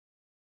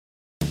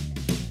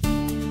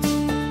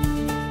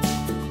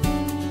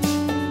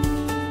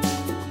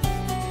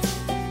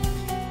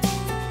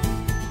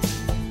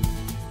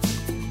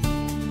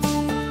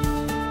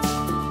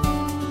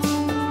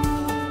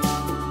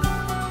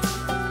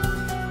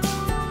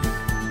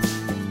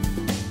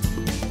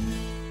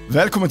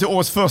Välkommen till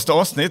årets första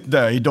avsnitt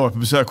där jag idag är på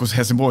besök hos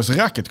Helsingborgs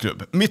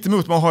Racketklubb. Mitt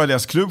emot mig har jag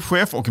deras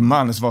klubbchef och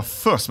mannen som var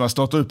först med att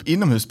starta upp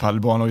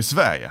inomhuspaddelbanor i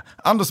Sverige.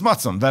 Anders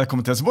Mattsson,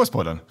 välkommen till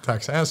Helsingborgspodden.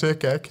 Tack så hemskt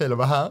mycket, kul att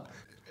vara här.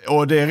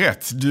 Och det är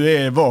rätt,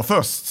 du var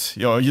först.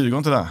 Jag ljuger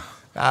inte där.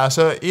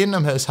 Alltså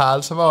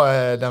inomhushall så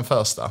var den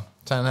första.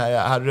 Sen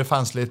det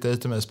fanns lite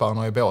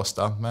utomhusbanor i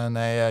Båstad, men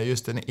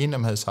just en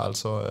inomhushall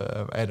så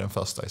är den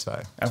första i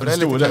Sverige. Ja, så det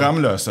stod det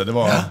Ramlösa, det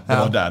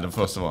var där den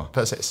första var.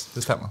 Precis,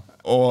 det stämmer.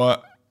 Och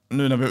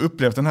nu när vi har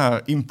upplevt den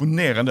här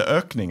imponerande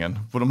ökningen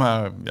på de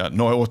här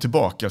några år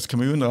tillbaka så kan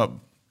man ju undra,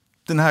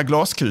 den här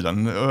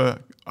glaskulan,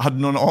 hade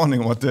du någon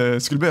aning om att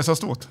det skulle bli så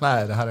stort?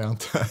 Nej, det hade jag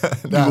inte.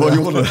 Vad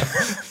gjorde du?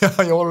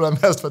 Jag gjorde det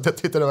mest för att jag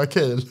tyckte det var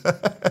kul.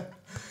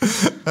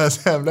 Men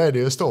sen blev det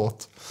ju stort.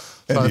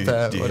 Det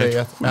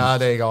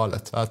är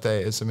galet att det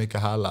är så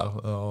mycket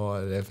hallar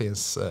och det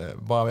finns,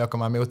 bara om jag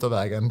kommer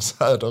motorvägen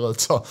söderut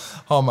så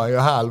har man ju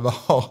hall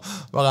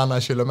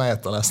varannan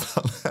kilometer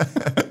nästan.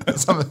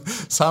 Som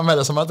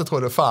samhälle som man inte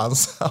trodde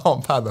fanns har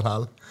en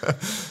paddelhall.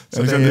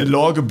 Så det är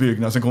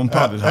lagerbyggnad som kommer en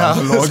paddelhall.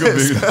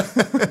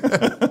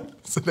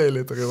 Så det är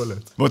lite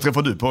roligt. Vad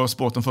träffade du på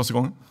sporten första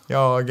gången?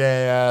 Jag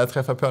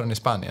träffade på den i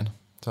Spanien.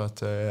 Så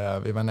att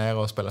vi var nere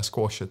och spelade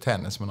squash och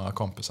tennis med några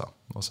kompisar.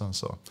 Och sen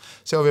så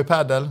såg vi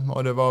paddel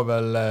och det var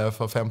väl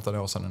för 15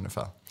 år sedan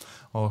ungefär.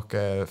 Och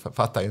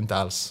fattade ju inte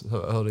alls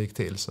hur det gick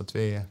till. Så att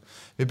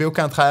vi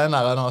bokade en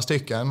tränare, några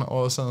stycken.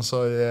 Och sen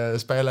så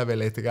spelade vi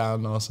lite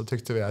grann och så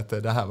tyckte vi att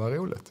det här var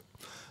roligt.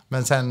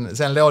 Men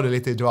sen låg det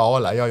lite i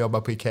dvala. Jag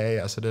jobbar på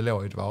Ikea så det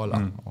låg i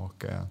dvala.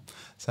 Och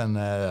sen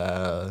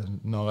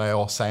några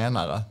år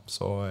senare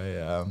så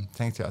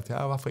tänkte jag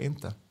att varför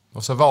inte?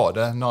 Och så var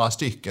det några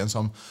stycken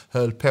som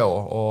höll på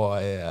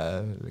och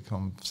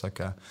liksom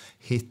försöka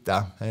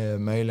hitta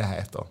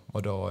möjligheter.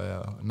 Och då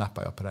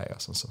nappade jag på det.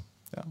 Och så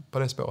på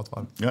det spåret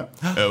var det.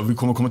 Ja. Vi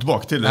kommer komma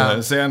tillbaka till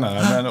det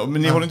senare.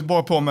 Men ni håller inte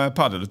bara på med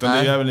paddel utan det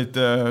är även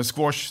lite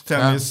squash,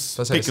 tennis,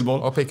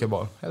 pickleball. Och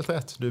pickleball. Helt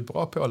rätt. Du är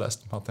bra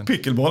påläst, Martin.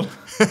 Pickleball?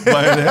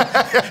 Vad är det?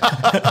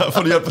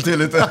 Får du hjälpa till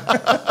lite?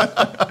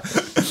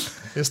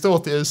 Det är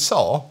stort i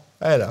USA.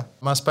 Är det.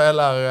 Man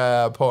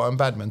spelar på en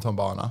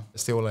badmintonbana,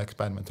 storleks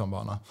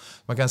badmintonbana.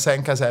 Man kan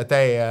tänka sig att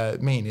det är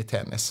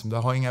minitennis. Du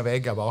har inga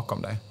väggar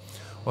bakom dig.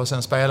 Och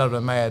sen spelar du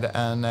med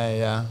en...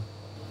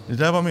 Det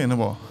där var mindre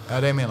bra.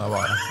 Ja, det är mindre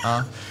bra.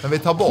 Ja. Men vi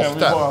tar bort den.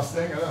 Kan vi bara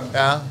stänga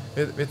den?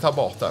 Ja, vi tar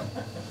bort den.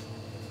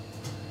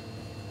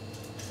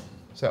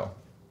 Så.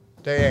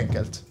 Det är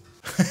enkelt.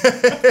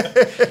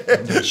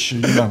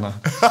 Kylarna.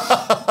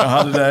 Jag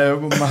hade det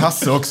med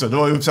Hasse också. Det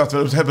var ju uppsatt,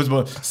 helt plötsligt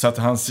bara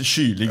satte hans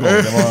kyl igång.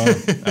 Det var,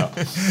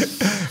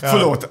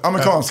 Förlåt,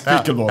 amerikansk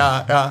pickleball.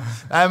 Ja.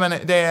 Nej, men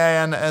det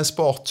är en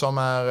sport som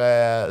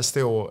är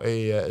stor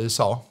i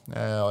USA.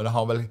 Och det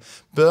har väl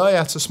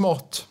börjat så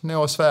smått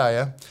nå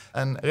Sverige.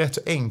 En rätt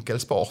så enkel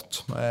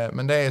sport.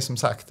 Men det är som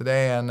sagt, det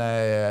är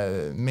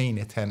en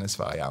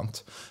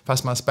minitennisvariant.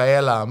 Fast man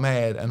spelar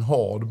med en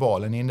hård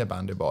boll, en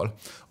innebandyboll.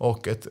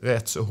 Och ett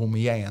rätt så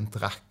homogent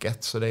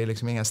racket. Så det är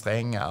liksom inga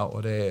strängar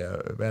och det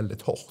är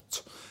väldigt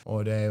hårt.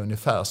 Och det är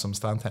ungefär som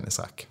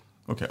strandtennisrack.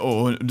 Okej,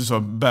 och du sa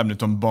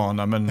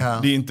badmintonbana, men det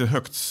är inte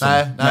högt som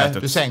nätet?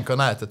 Nej, du sänker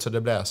nätet så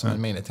det blir som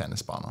en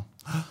minitennisbana.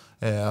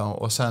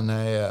 Och sen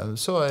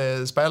så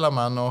spelar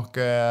man och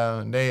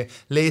det är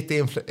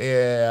lite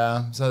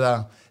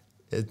sådär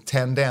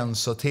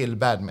tendenser till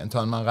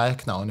badminton. Man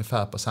räknar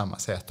ungefär på samma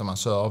sätt och man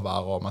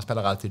servar och man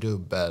spelar alltid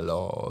dubbel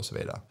och så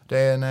vidare. Det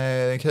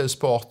är en kul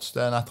sport.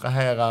 Den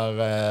attraherar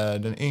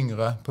den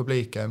yngre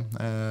publiken.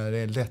 Det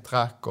är lätt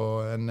rack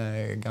och en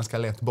ganska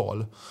lätt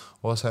boll.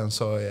 Och sen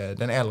så är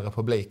den äldre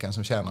publiken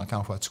som känner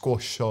kanske att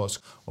squash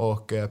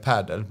och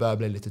paddel börjar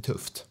bli lite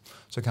tufft.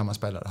 Så kan man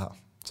spela det här.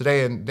 Så det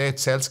är ett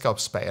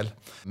sällskapsspel,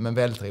 men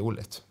väldigt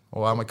roligt.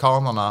 Och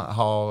amerikanerna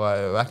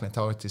har verkligen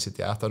tagit till sitt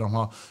hjärta. De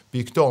har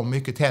byggt om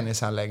mycket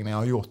tennisanläggningar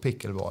och gjort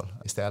pickleball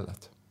istället.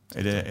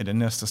 Är det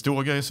nästa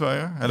stora grej i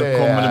Sverige? Eller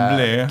kommer det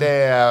bli?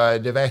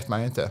 Det vet man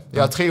ju inte.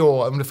 Jag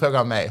tror, om du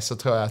frågar mig, så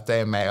tror jag att det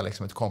är mer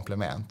liksom ett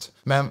komplement.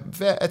 Men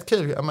ett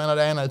kul, jag menar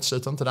det ena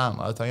utesluter inte det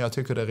andra. Utan jag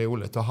tycker det är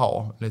roligt att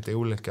ha lite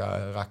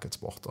olika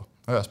racketsporter.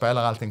 Och jag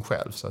spelar allting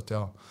själv så att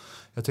jag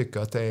tycker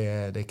att det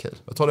är kul.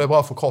 Jag tror det är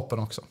bra för kroppen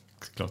också.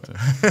 Klart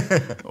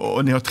det.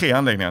 Och ni har 3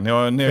 anläggningar. Ni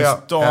har nere i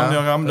stan, ni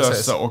har Ramlösa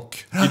precis. Och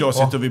idag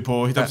sitter vi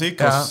på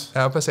Hittarpsikos.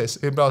 Ja,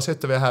 precis. Ibland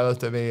sitter vi här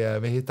ute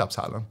vid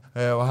Hittarpshallen.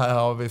 Och här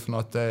har vi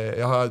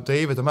jag har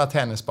drivit de här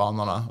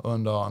tennisbanorna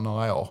under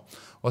några år.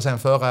 Och sen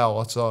förra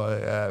året så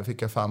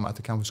fick jag fram att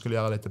jag kanske skulle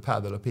göra lite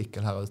paddel och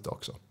pickle här ute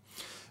också.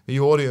 Vi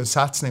gjorde ju en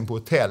satsning på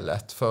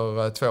hotellet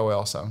för 2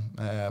 år sedan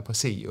på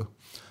Sio.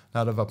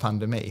 När det var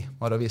pandemi.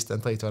 Och då visste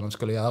inte riktigt vad de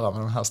skulle göra med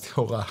de här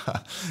stora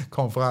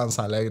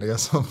konferensanläggningarna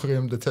som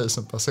rymde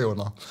 1000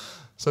 personer.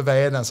 Så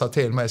vdn sa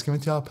till mig, ska vi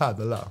inte göra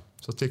paddel där?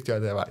 Så tyckte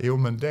jag det var, jo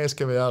men det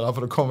ska vi göra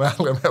för då kommer vi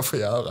aldrig mer få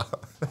göra.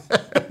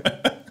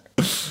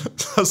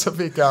 Så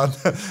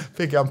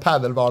fick jag en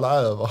paddelbana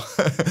över.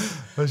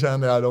 Då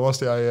kände jag, då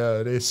måste jag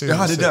ju, det är synd.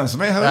 Ja, det är den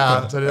som är här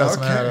ute? Ja, så det är den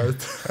som är här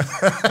ute.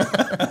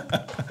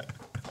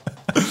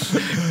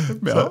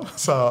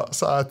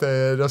 Så att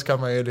då ska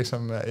man ju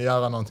liksom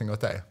göra någonting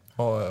åt det.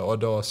 Och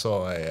då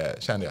så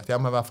kände jag att, ja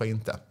men varför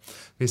inte?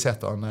 Vi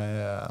sätter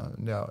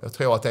jag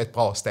tror att det är ett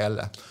bra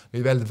ställe. Det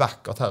är väldigt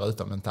vackert här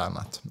ute om inte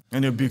annat.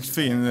 Ni har byggt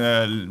fin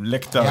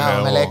läktare.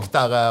 Ja, med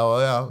läktare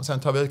och sen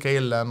tar vi ut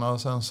grillen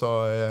och sen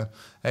så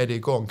är det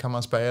igång, kan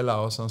man spela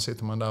och sen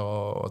sitter man där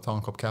och tar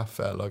en kopp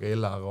kaffe eller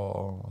grillar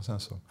och sen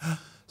så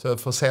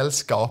för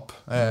sällskap,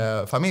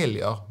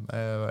 familjer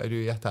är det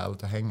ju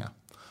jättehärligt att hänga.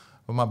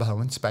 Och man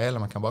behöver inte spela,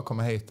 man kan bara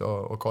komma hit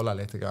och kolla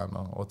lite grann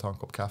och ta en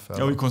kopp kaffe.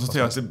 Ja, vi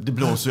konstaterar att det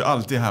blåser ju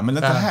alltid här, men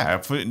inte här,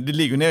 för det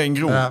ligger ner i en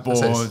grop,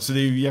 så det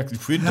är ju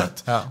jäkligt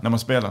skyddat när man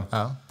spelar.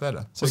 Ja, det är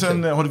det. Och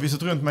sen har du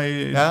visat runt mig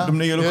i de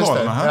nya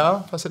lokalerna här.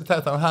 Ja,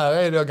 faciliteterna här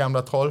är det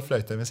gamla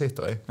Trollflöjten vi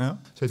sitter i. Ja.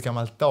 Så ett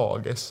gammalt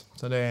dagis.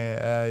 Så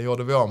det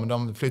gjorde vi om,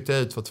 de flyttade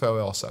ut för 2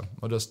 år sedan.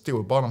 Och då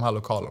stod bara de här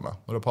lokalerna.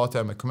 Och då pratade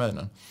jag med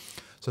kommunen.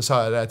 Så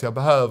sa jag att jag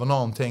behöver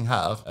någonting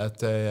här.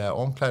 Ett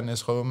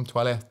omklädningsrum,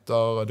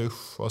 toaletter,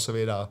 dusch och så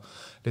vidare.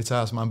 Lite så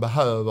här som man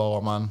behöver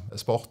om man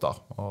sportar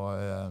och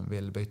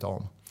vill byta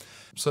om.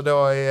 Så då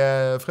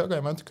frågade jag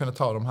om jag inte kunde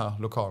ta de här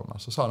lokalerna.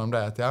 Så sa de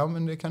det att ja,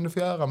 men det kan du få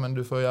göra, men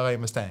du får göra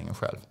investeringen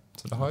själv.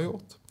 Så det har jag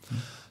gjort.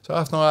 Så jag har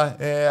haft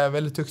några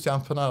väldigt duktiga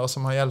entreprenörer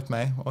som har hjälpt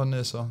mig och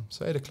nu så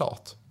är det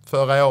klart.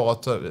 Förra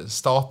året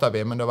startade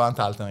vi, men då var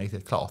inte allting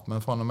riktigt klart.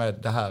 Men från och med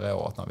det här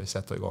året när vi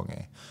sätter igång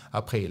i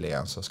april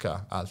igen så ska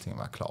allting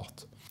vara klart.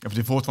 Ja, för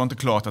det är fortfarande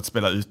inte klart att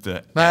spela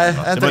ute. Nej,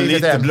 det inte var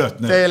lite än. blött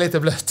nu. Det är lite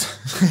blött.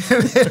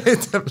 Det är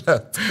lite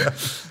blött.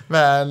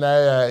 Men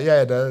jag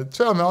är det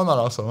 2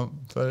 månader så.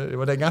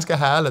 Det är ganska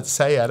härligt att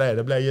säga det.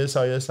 Det blir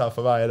ljusare och ljusare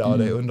för varje dag.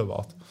 Det är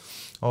underbart.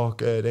 Och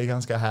det är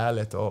ganska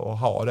härligt att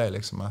ha det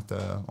liksom att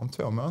om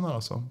 2 månader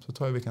så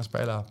tror jag vi kan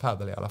spela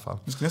padel i alla fall.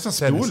 Du ska nästan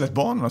spola ett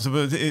banan. Så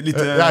det är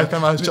lite, jag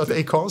kan man köra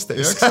i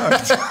konstigt. Ja,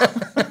 exakt.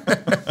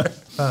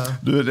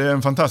 Du, det är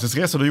en fantastisk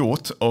resa du har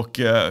gjort och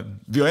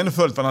vi har ändå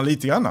följt varandra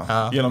lite grann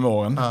genom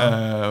åren.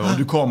 Och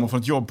du kommer från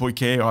ett jobb på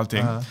Ikea och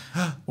allting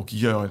och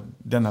gör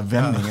denna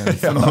vändningen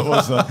för några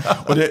år sedan.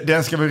 Och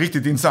den ska vara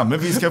riktigt intressant, men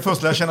vi ska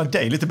först lära känna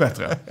dig lite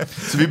bättre.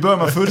 Så vi börjar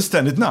med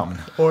fullständigt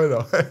namn. Oj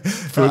då.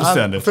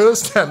 Fullständigt.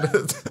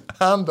 Fullständigt.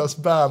 Anders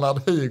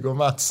Bernhard Hugo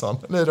Mattsson.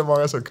 Nu är det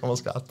många som kommer att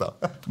skratta.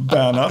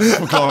 Bernhard,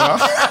 förklara.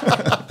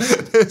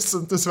 Det är så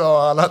inte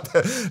svårare än att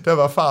det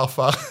var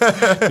farfar.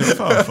 Det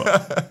var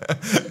farfar.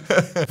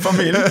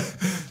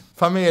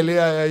 Familj,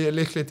 jag är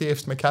lyckligt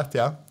gift med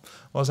Katja.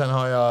 Och sen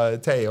har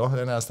jag Theo,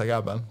 den äldsta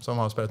grabben, som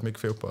har spelat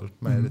mycket fotboll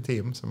med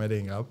Tim, som är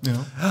din grabb. Ja.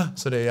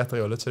 Så det är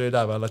jätteroligt. Så det är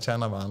där vi alla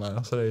känner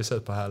varandra. Så det är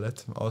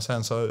superhärligt. Och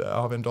sen så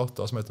har vi en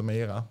dotter som heter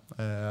Mira,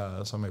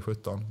 som är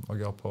 17 och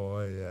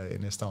går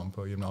in i stan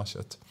på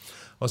gymnasiet.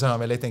 Och sen har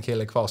vi en liten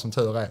kille kvar som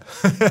tur är.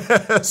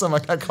 Som man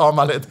kan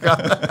krama lite grann.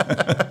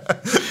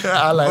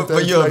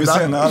 Vad gör vi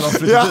sen när alla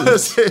flyttar ut?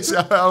 Precis,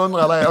 jag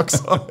undrar det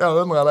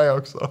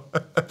också.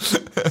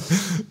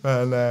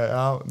 Men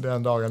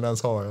den dagen, den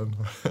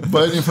sorgen.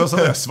 Vad är din första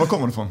adress? Var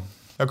kommer du ifrån?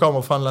 Jag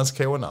kommer från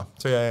Landskrona.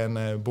 Så jag är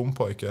en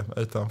bompojke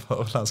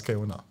utanför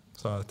Landskrona.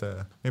 Så att,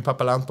 min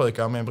pappa är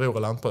lantbrukare, min bror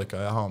är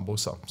lantbrukare. Jag har en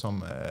brorsa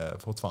som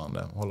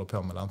fortfarande håller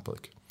på med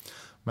lantbruk.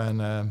 Men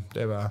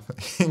det var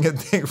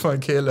ingenting för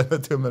en kille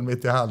med tummen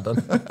mitt i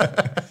handen.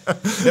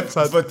 Så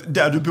att,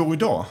 där du bor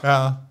idag?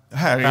 Ja.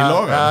 Här i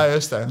Lara? Ja,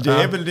 just det. Det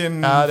är väl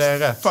din det är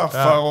rätt.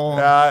 farfar och...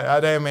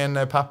 Ja, det är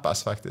min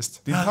pappas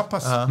faktiskt. Din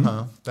pappas?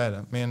 Ja, det är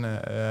det.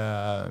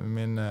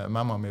 Min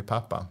mamma och min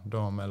pappa,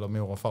 eller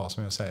mor och far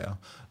som jag säger,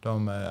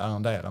 de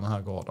arrenderar den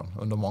här gården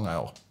under många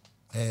år.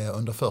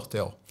 Under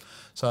 40 år.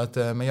 Så att,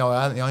 men jag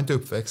är inte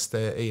uppväxt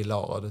i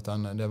Larad,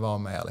 utan det var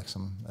mer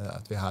liksom,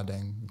 att vi hade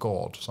en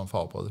gård som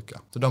far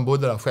brukade. Så de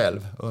bodde där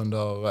själv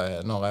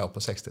under några år på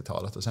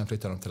 60-talet och sen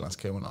flyttade de till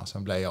Landskrona.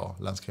 Sen blev jag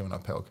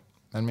Landskrona-påg.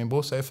 Men min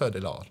brorsa är född i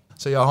Larad.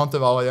 Så jag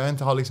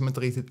har liksom inte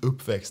riktigt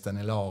uppväxten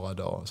i Larad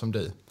då, som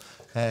du.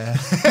 Jag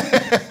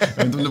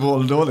vet inte om det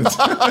var dåligt.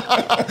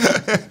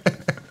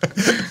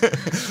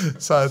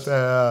 Så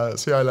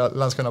jag är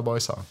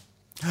Landskrona-boysare.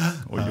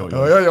 Oj.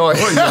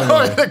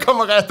 Det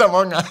kommer rätta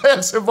många.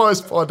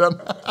 Helsingborgspodden.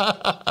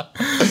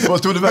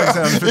 Vad tog du vägen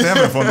sen du flyttade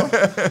hemifrån då?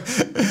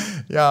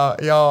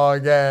 Jag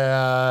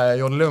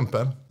gjorde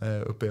lumpen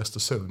uppe i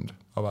Östersund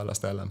av alla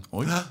ställen.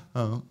 Oj.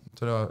 Ja,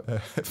 så det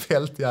var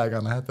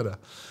Fältjägarna hette det.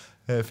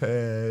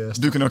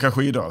 Du kan åka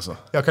skidor alltså?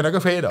 Jag kan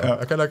åka skidor. Ja.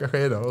 Jag kan åka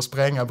skidor och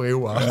spränga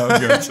broar. Ja,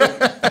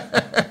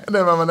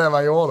 det var det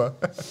man gjorde.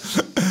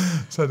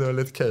 Så det var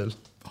lite kul.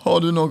 Har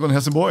du någon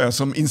helsingborgare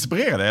som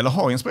inspirerar dig eller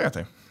har inspirerat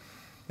dig?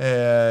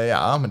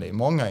 Ja, men det är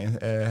många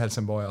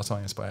helsingborgare som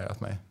har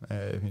inspirerat mig.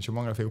 Det finns ju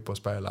många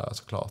fotbollsspelare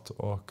såklart.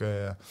 Och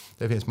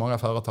det finns många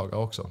företagare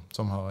också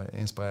som har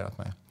inspirerat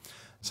mig.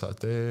 Så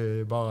att det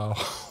är bara...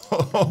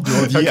 Du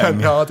har ett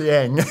gäng. Jag har ett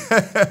gäng.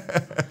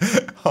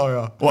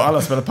 Ja. Och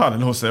alla spelar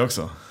padel hos dig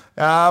också?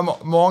 Ja,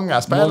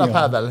 många spelar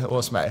padel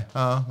hos mig.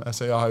 Ja,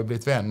 alltså jag har ju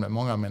blivit vän med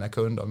många av mina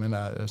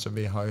kunder. Alltså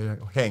vi har ju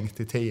hängt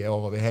i 10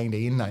 år och vi hängde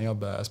innan jag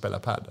började spela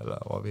padel.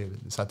 Och vi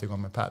satte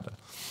igång med padel.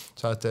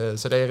 Så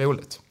det är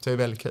roligt. Det är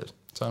väldigt kul.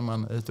 Så när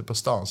man är ute på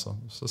stan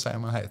så säger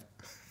man hej.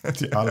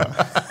 Till alla.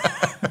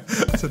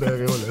 Så det är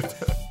roligt.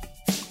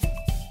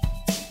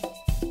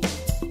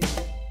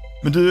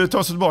 Men du tar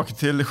oss tillbaka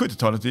till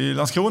 70-talet i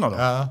Landskrona då.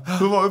 Ja.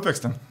 Hur var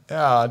uppväxten?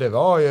 Ja, det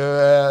var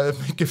ju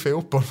mycket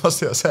fotboll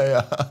måste jag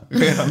säga.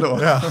 Redan då?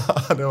 Ja,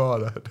 det var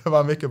det. Det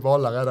var mycket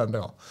bollar redan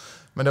då.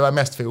 Men det var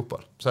mest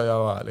fotboll. Så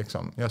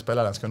jag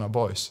spelade Landskrona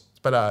Boys.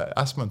 Spelade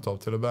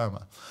Asmuntorp till att börja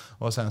med.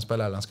 Och sen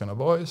spelade jag Landskrona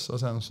Boys och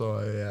sen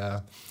så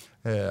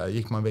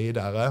gick man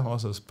vidare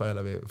och så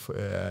spelade vi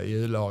i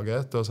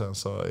U-laget och sen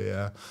så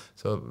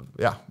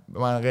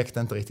man räckte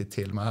inte riktigt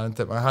till. Man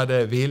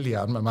hade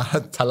viljan men man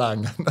hade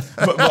talangen.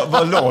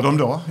 Vad låg de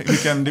då?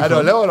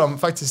 Då låg de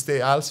faktiskt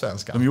i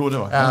Allsvenskan. De gjorde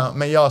va? Ja,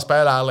 men jag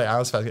spelade aldrig i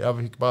Allsvenskan. Jag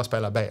fick bara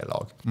spela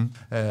B-lag.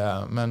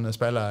 Men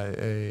spela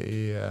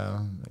i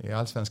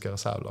Allsvenska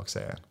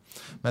reservlagsserien.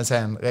 Men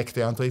sen räckte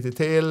jag inte riktigt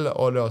till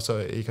och då så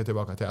gick jag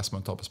tillbaka till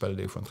Asmuntorp och spelade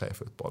division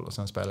 3-fotboll. Och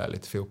sen spelade jag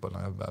lite fotboll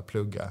när jag började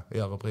plugga i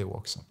Örebro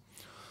också.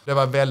 Det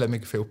var väldigt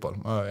mycket fotboll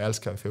och jag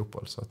älskar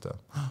fotboll. Så att,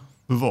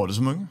 hur var du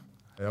som ung?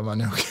 Jag var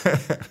nog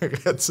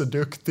rätt så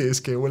duktig i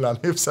skolan,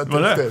 hyfsat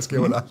duktig i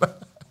skolan.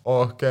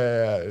 Och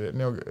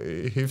nog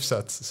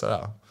hyfsat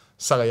sådär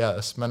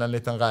seriös, men en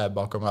liten räv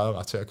bakom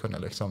örat så jag kunde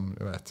liksom,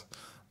 du vet.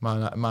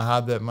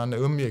 Man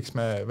umgicks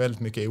med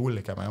väldigt mycket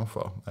olika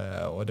människor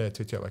och det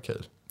tyckte jag var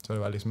kul. Så det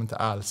var liksom inte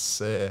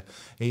alls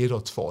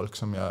idrottsfolk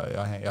som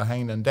jag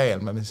hängde en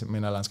del med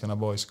mina Landskrona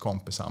Boys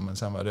kompisar, men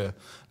sen var det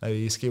när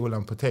vi i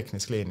skolan på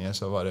teknisk linje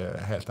så var det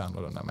helt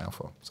annorlunda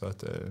människor. Så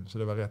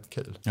det var rätt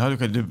kul. Ja,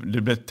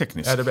 det blev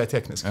tekniskt. Ja, det blev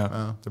tekniskt.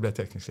 Ja, det blev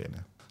teknisk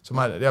linje.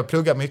 Så jag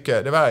pluggade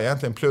mycket. Det var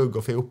egentligen plugg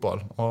och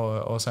fotboll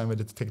och sen var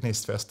det lite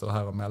teknikfester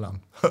här emellan.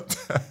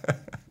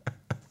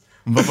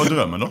 Vad var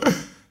drömmen då?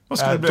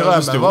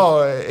 Drömmen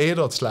var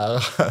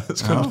idrottslärare.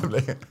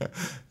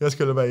 Jag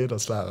skulle bli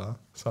idrottslärare.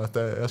 Så att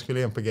jag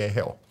skulle in på GH.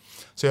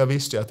 Så jag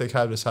visste ju att det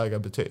krävdes höga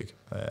betyg.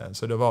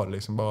 Så det var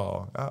liksom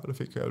bara, då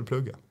fick jag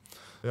plugga.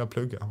 Jag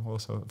pluggade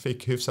och så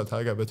fick hyfsat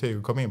höga betyg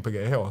och kom in på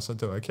GH så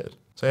det var kul.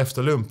 Så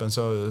efter lumpen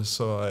så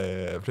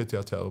flyttade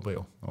jag till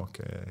Örebro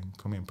och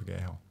kom in på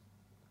GH.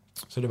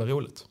 Så det var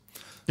roligt.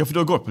 Ja, för du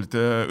har gått på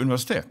lite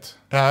universitet.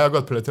 Ja, jag har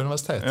gått på lite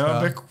universitet.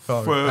 Ja,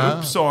 Växjö,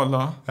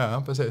 Uppsala.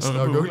 Ja, precis. Jag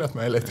har googlat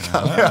mig lite.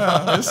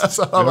 Ja, just. Det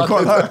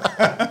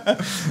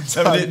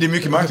är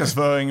mycket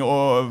marknadsföring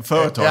och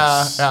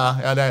företags...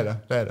 Ja, det är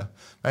det.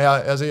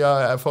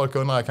 Men folk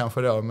undrar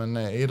kanske då, men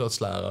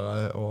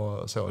idrottslärare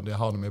och så, det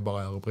har de ju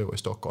bara i Örebro i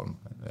Stockholm.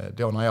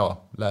 Då när jag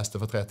läste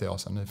för 30 år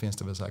sedan, nu finns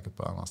det väl säkert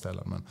på andra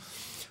ställen. Men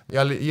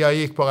jag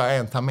gick bara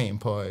en termin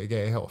på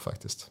GH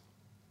faktiskt.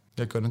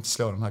 Jag kunde inte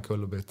slå den här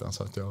kullerbytan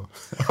så att jag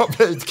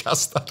blev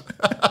utkastad.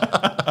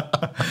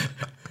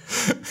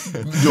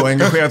 Du har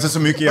engagerat sig så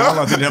mycket i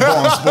annat i dina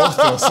barns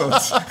sporter. Så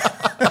att...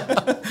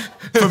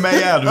 För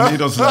mig är du en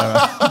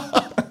idrottslärare.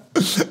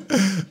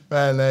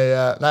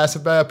 Men så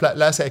började jag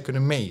läsa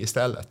ekonomi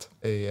istället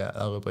i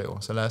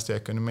Örebro. Så läste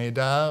jag ekonomi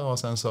där och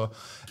sen så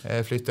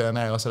flyttade jag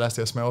ner och så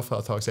läste jag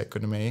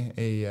småföretagsekonomi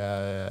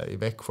i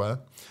Växjö.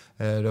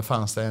 Då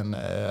fanns det en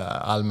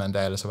allmän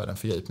del och så var det en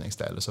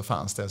fördjupningsdel och så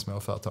fanns det en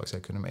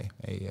småföretagsekonomi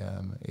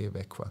i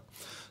Växjö.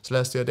 Så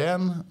läste jag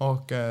den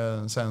och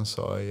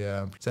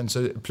sen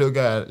så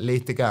pluggade jag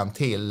lite grann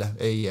till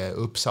i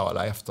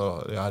Uppsala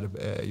efter jag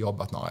hade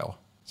jobbat några år.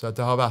 Så att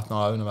det har varit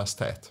några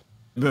universitet.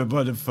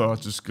 Var det för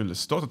att du skulle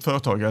starta ett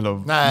företag?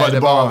 Eller Nej, det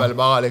var väl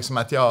bara liksom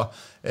att jag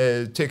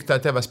tyckte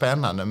att det var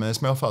spännande med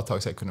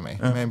småföretagsekonomi.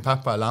 Ja. Min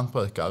pappa är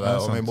lantbrukare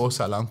och min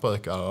brorsa är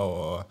lantbrukare.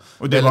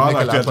 Och det var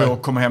aldrig att du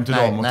kom hem till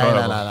dem och ta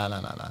över?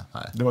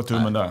 Nej. Det var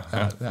tummen där?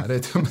 Ja, det är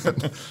tummen.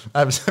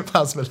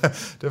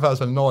 Det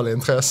fanns väl noll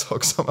intresse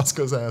också, om man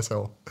skulle säga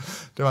så.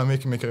 Det var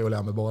mycket, mycket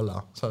roligare med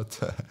bollar. Så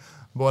att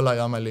bollar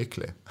gör mig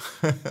lycklig.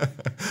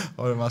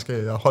 Och man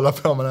ska hålla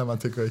på med det man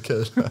tycker är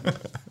kul.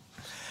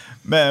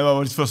 Men vad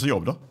var ditt första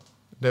jobb då?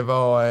 Jag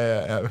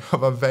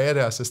var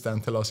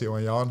vd-assistent till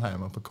Lars-Johan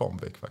Janheimer på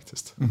Comvik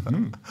faktiskt.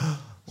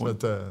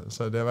 Mm-hmm.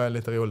 Så det var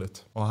lite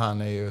roligt. Och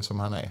han är ju som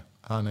han är.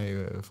 Han är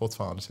ju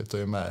fortfarande, sitter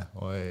ju med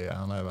och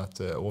han har ju varit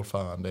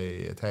ordförande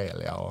i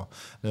Telia och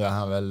nu är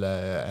han väl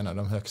en av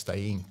de högsta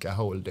i Inka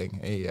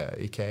Holding i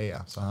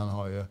Ikea. Så han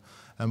har ju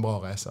en bra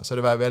resa. Så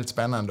det var väldigt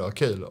spännande och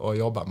kul att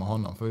jobba med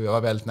honom.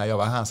 För när jag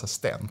var hans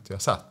assistent,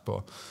 jag satt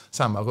på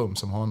samma rum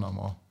som honom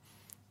och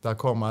där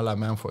kom alla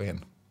människor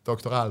in.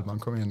 Dr. Alban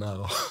kom in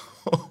där och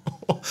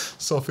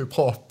Sofie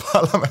Propp,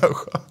 alla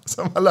människor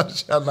som man lär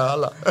känna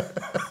alla.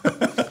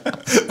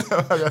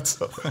 Det var rätt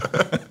så.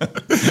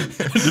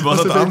 Du bara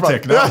satt och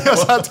antecknade? Ja, jag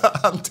satt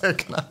och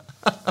antecknade.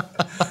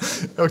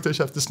 Jag åkte och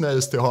köpte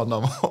snus till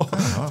honom och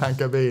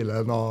tankade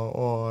bilen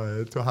och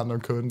tog hand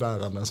om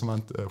kundärenden som man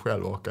inte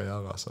själv orkar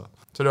göra. Så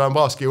det var en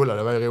bra skola,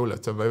 det var ju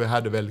roligt. Vi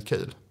hade väldigt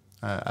kul.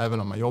 Även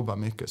om man jobbar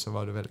mycket så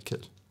var det väldigt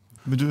kul.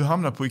 Men du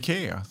hamnade på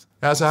Ikea?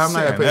 Ja, så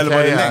hamnade jag på Ikea. Eller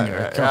var det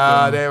längre?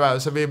 Ja, det var,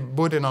 så vi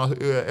bodde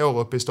några år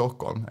uppe i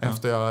Stockholm. Ja.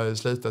 Efter jag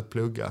slutat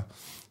plugga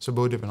så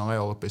bodde vi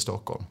några år uppe i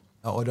Stockholm.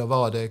 Ja, och då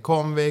var det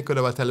Comvik och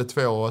det var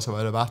Tele2 och så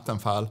var det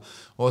Vattenfall.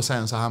 Och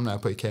sen så hamnade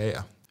jag på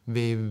Ikea.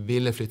 Vi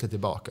ville flytta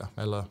tillbaka.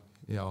 Eller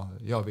ja,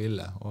 jag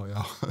ville. Och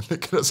jag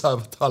lyckades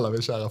övertala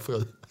min kära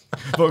fru.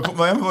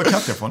 Var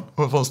Katja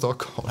från? Från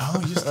Stockholm.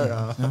 Ja, just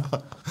det. Ja.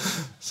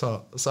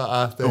 Så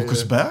att...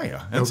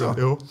 Åkersberga?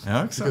 Jo,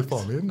 ja, exakt. Vilket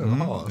bra minne du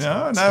har. Alltså.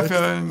 Ja, nej,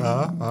 för det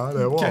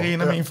är bra.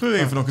 Carina, min fru,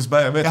 är från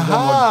Åkersberga. Jag vet inte om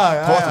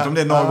jag har pratat om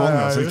det några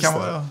gånger. Så det kan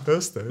vara...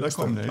 Just det. Där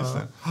kom det, just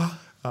det.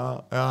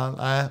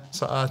 Nej,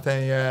 så att det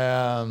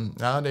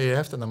är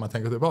häftigt när man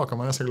tänker tillbaka, man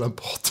har nästan glömt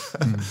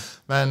bort.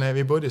 Men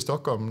vi bodde i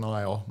Stockholm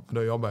några år och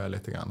då jobbade jag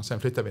lite grann. Och sen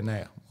flyttade vi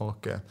ner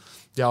och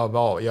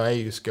jag är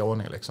ju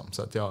skåning liksom,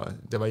 så att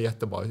det var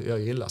jättebra. Jag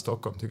gillar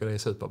Stockholm, tycker det är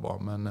superbra,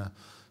 men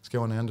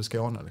Skåne är ändå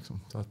Skåne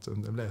liksom, så att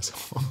det blev så.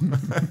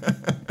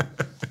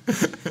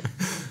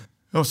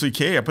 Och så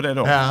Ikea på det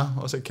då? Ja,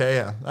 och så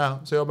Ikea. Ja,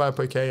 så jobbade jag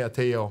på Ikea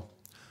 10 år.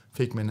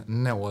 Fick min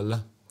nål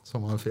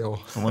som man får.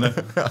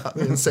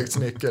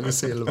 Insektsnyckel i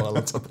silver eller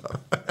något sånt där.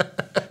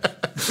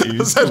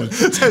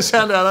 Sen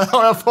kände jag,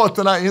 har jag fått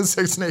den här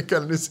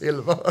insektsnyckeln i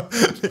silver,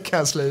 det kan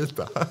jag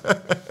sluta.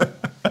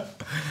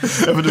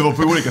 Ja, för du var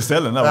på olika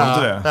ställen där, var det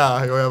inte det?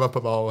 Ja, jag var på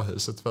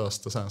varuhuset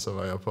först och sen så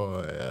var jag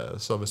på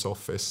Service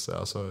Office,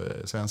 alltså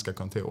svenska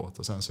kontoret,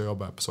 och sen så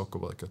jobbade jag på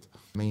sockerbruket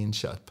med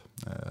inköp.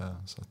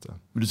 Så att,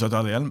 men du sa att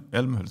aldrig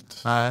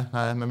Älmhult? Nej,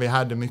 men vi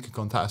hade mycket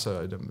kontakt,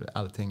 så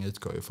allting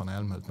utgår ju från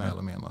Älmhult mer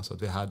eller mindre, så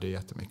att vi hade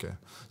jättemycket.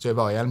 Så jag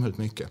var i Älmhult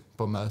mycket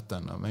på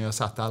möten, men jag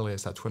satt aldrig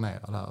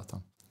stationerad här,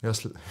 utan jag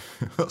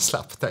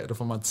slapp det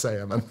får man inte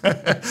säga, men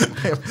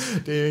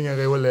det är ju ingen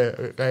rolig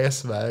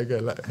resväg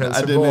eller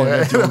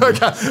Helsingborg.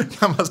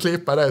 Kan man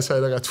slippa det så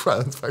är det rätt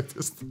skönt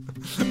faktiskt.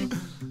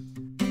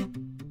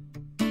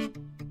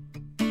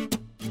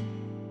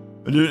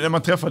 Du, när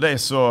man träffar dig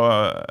så,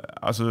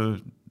 alltså,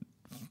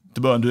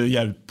 det börjar du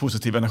jävligt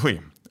positiv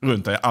energi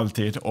runt dig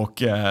alltid, och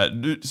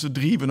du är så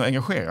driven och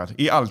engagerad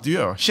i allt du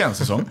gör, känns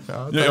det som.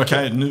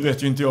 Nu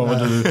vet ju inte jag vad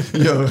du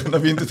gör när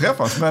vi inte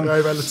träffas, men jag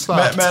är väldigt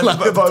svart.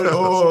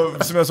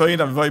 Och som jag sa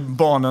innan, var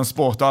barnen,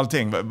 sport och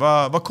allting.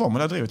 Vad kommer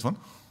det drivet från?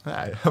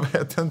 Nej, jag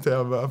vet inte.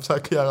 Jag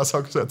försöker göra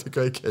saker som jag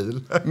tycker är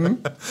kul.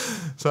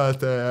 Så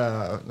att,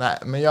 nej,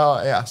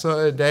 men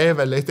så det är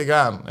väl lite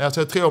grann.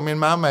 Jag tror min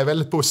mamma är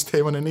väldigt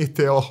positiv, hon är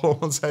 90 år och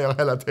hon säger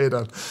hela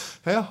tiden,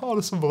 jag har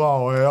det så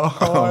bra,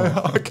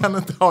 jag kan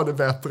inte ha det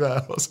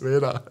bättre och så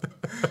vidare.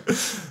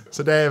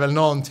 Så det är väl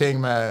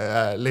någonting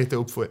med lite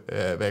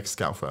uppväxt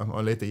kanske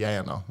och lite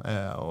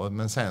gener.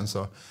 Men sen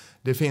så,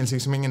 det finns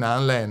liksom ingen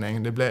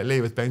anledning.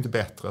 Livet blir inte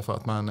bättre för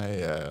att man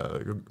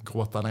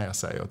gråter ner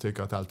sig och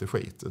tycker att allt är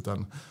skit.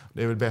 Utan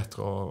det är väl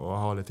bättre att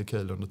ha lite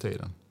kul under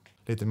tiden.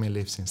 Lite min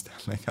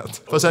livsinställning.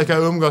 Att försöka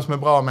umgås med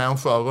bra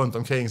människor runt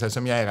omkring sig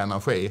som ger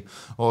energi.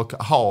 Och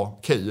ha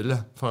kul.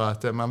 För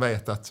att man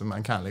vet att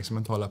man kan liksom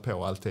inte hålla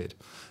på alltid.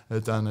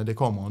 Utan det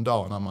kommer en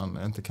dag när man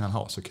inte kan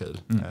ha så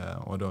kul.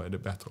 Och då är det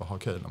bättre att ha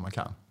kul när man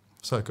kan.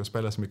 Försöker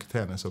spela så mycket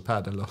tennis och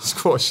paddel och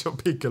squash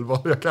och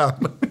pickleball jag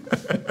kan.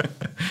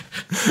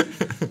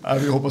 Ja,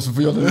 vi hoppas att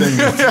få göra det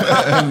längre.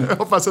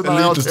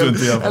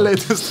 En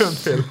liten stund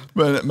till.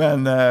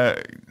 Men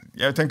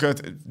jag tänker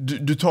att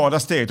du tar det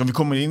steget. Om vi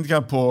kommer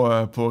in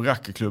på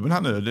rackerklubben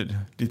här nu,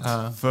 ditt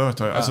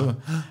företag. Alltså,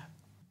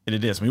 är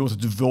det som har gjort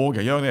att du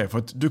vågar göra det? För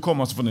att du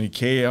kommer alltså från en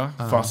Ikea,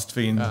 fast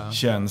fin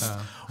tjänst.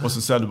 Och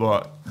så säger du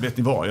bara, vet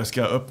ni vad, jag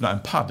ska öppna en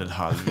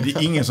paddelhall. Det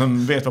är ingen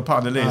som vet vad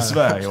paddel är i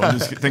Sverige och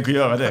du tänker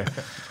göra det.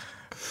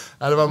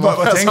 Ja,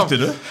 vad tänkte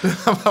du?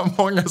 Det var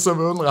många som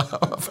undrar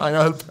vad fan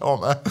jag höll på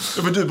med.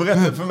 Ja, men du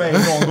berättade för mig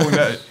någon gång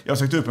när jag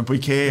sökte upp en på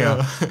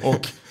Ikea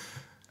och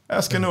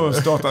jag ska nog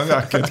starta en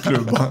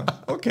racketklubb.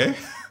 Okej.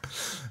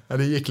 Ja,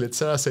 det gick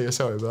lite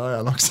så i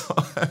början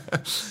också.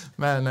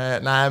 Men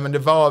nej, men det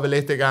var väl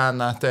lite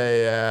grann att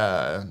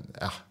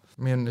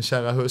min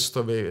kära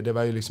hustru, det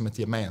var ju liksom ett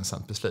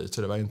gemensamt beslut,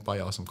 så det var inte bara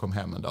jag som kom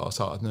hem en dag och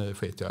sa att nu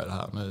skiter jag i det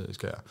här, nu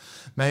ska jag.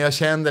 Men jag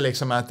kände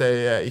liksom att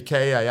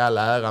Ikea i all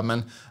ära,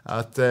 men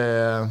att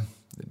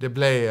det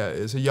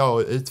blev, så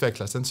jag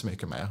utvecklades inte så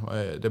mycket mer.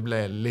 Det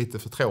blev lite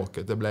för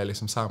tråkigt, det blev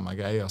liksom samma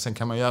grejer. Sen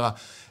kan man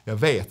jag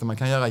vet att man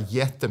kan göra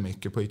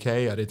jättemycket på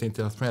Ikea, det är ett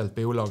internationellt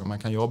bolag och man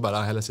kan jobba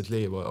där hela sitt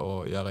liv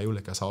och göra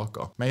olika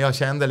saker. Men jag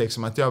kände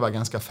liksom att jag var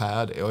ganska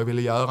färdig och jag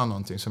ville göra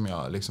någonting som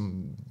jag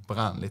liksom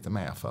brann lite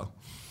mer för.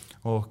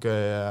 Och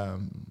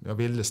jag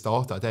ville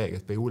starta ett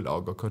eget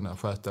bolag och kunna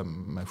sköta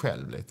mig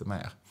själv lite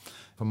mer.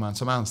 För man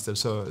som anställd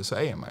så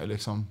är man ju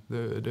liksom,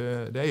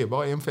 det är ju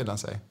bara att infinna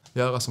sig.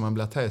 Göra som man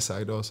blir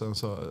tillsagd och sen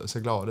så se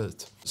glad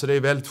ut. Så det är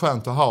väldigt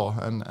skönt att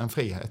ha en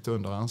frihet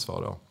under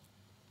ansvar då.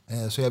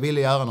 Så jag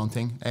ville göra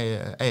någonting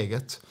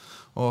eget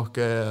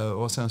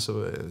och sen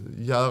så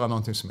göra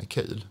någonting som är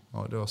kul.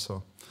 Och då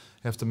så,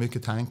 efter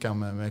mycket tankar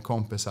med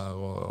kompisar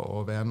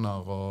och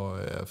vänner och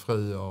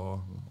fru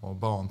och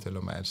barn till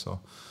och med, så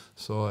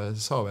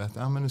sa vi att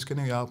men nu ska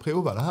ni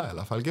prova det här i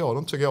alla fall. Går det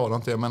inte så går det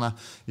inte. Jag menar,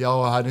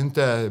 jag hade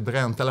inte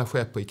bränt alla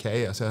skepp på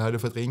Ikea, så jag hade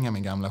fått ringa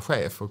min gamla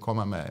chef och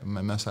komma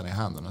med mössan i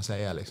handen och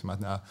säga liksom att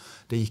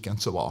det gick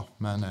inte så bra.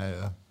 Men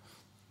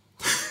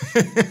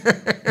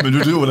du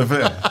drog det för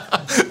det?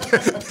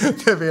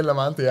 Det ville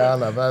man inte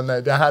gärna,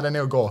 men det hade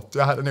nog gått.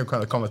 Jag hade nog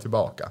kunnat komma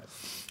tillbaka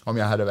om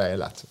jag hade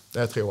velat.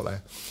 Jag tror det.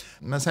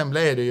 Men sen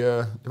blev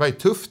det var ju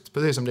tufft,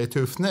 precis som det är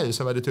tufft nu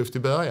så var det tufft i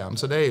början.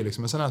 Så det är ju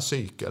liksom en sån här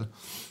cykel.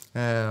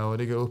 Och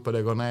det går upp och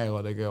det går ner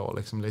och det går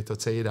liksom lite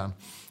åt sidan.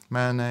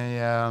 Men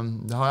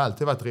det har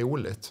alltid varit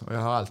roligt och jag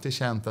har alltid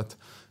känt att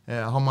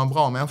har man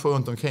bra människor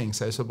runt omkring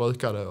sig så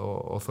brukar det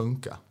att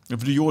funka. Ja,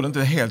 för du gjorde inte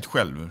det helt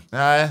själv.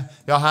 Nej,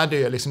 jag hade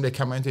ju liksom, det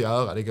kan man inte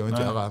göra. Det går inte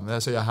att göra.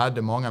 Alltså, jag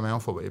hade många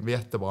människor,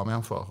 jättebra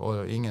människor.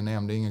 Och ingen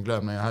nämnde, ingen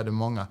glömde. Jag hade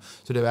många.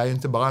 Så det var ju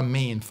inte bara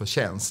min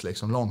förtjänst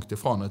liksom, långt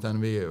ifrån.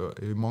 Utan vi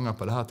är många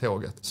på det här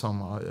tåget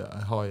som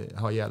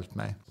har hjälpt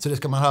mig. Så det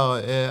ska man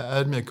ha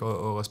ödmjuk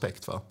och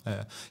respekt för.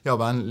 Jag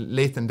var en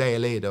liten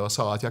del i det och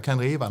sa att jag kan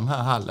driva den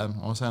här hallen.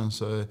 Och sen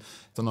så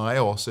efter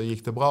några år så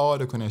gick det bra.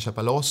 Då kunde jag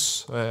köpa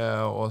loss.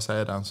 Och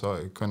sedan så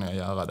kunde jag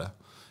göra det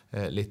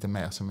lite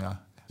mer som jag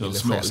de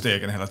små själv.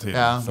 Stegen hela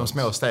tiden. Ja, de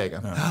små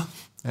stegen.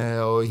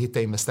 Ja. Och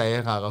hitta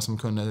investerare som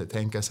kunde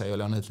tänka sig att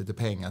låna ut lite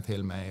pengar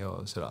till mig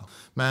och sådär.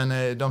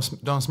 Men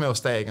de små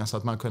stegen så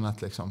att man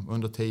kunnat liksom,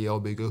 under 10 år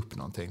bygga upp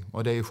någonting.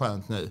 Och det är ju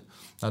skönt nu.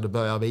 När det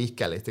börjar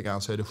vika lite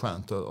grann så är det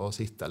skönt att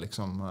sitta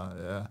liksom,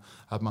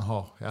 att man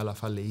har i alla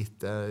fall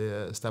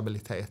lite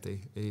stabilitet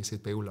i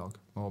sitt bolag.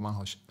 Och man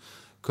har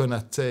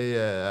kunnat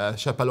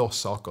köpa loss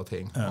saker och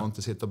ting och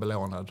inte sitta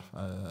belånad.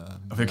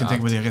 För jag kan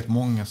tänka mig att det är rätt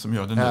många som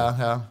gör det nu.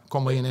 Ja.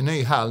 Kommer in i en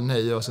ny hall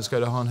nu och så ska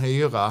du ha en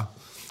hyra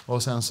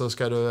och sen så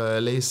ska du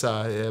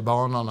leasa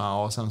banorna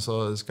och sen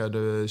så ska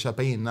du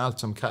köpa in allt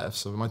som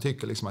krävs. Och man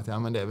tycker liksom att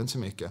men det är väl inte så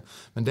mycket.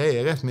 Men det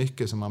är rätt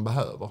mycket som man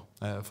behöver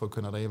för att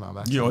kunna driva en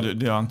verksamhet. Ja,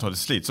 det antalet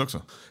slits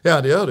också.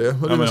 Ja, det gör det ju.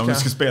 Om du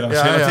ska spela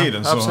hela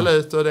tiden så...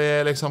 Absolut, och det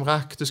är liksom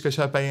rack du ska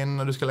köpa in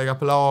och du ska lägga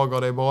på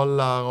lager, det är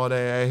bollar och det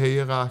är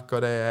hyrack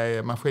och det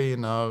är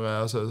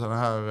maskiner, alltså sådana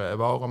här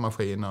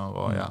varumaskiner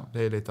och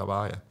det är lite av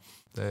varje.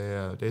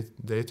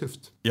 Det är tufft.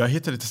 Jag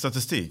hittade lite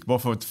statistik bara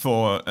för att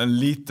få en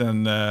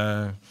liten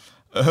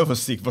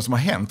översikt vad som har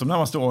hänt de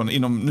närmaste åren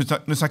inom,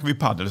 nu snackar vi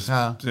paddel.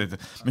 Ja.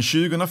 Men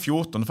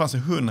 2014 fanns det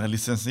 100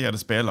 licensierade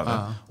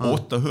spelare och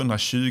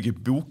 820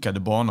 bokade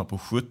banor på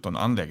 17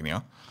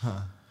 anläggningar.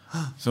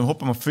 Så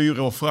hoppar man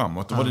 4 år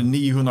framåt, då var det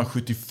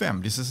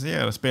 975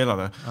 licensierade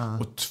spelare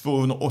och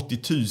 280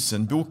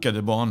 000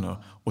 bokade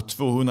banor och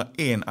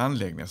 201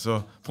 anläggningar.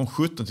 Så från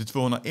 17 till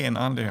 201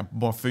 anläggningar på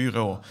bara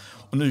 4 år.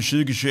 Och nu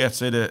 2021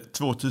 så är det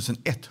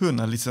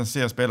 2100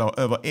 licensierade spelare och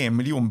över 1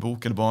 miljon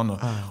bokade banor.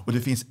 Och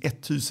det finns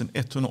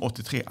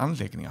 1183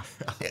 anläggningar.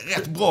 Det är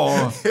rätt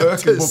bra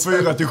ökning på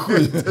 4 till 7.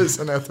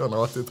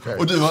 1183.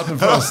 Och du har den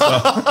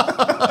första.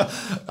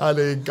 Ja,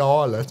 det är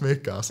galet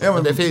mycket. Alltså. Ja,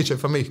 men det finns ju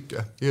för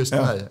mycket. Just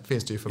nu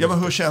finns det ju för mycket. Ja,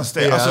 men hur känns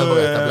det?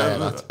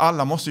 Alltså,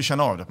 alla måste ju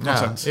känna av det på något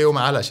sätt. Jo,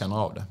 men alla känner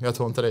av det. Jag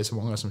tror inte det är så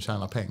många som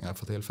tjänar pengar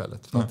för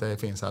tillfället. För att det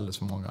finns alldeles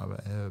för många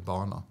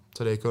banor.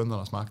 Så det är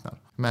kundernas marknad.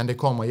 Men det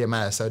kommer att ge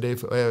med sig.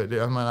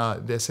 Jag menar,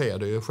 det ser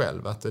du ju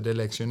själv. Att det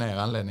läggs ju ner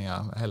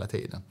anledningar hela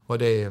tiden. Och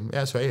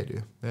så är det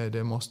ju.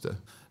 Det måste.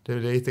 Det är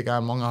lite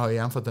grann, många har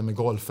jämfört det med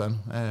golfen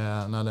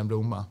när den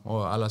blommar.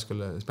 Och alla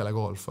skulle spela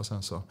golf och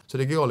sen så. Så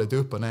det går lite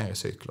upp och ner i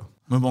cykler.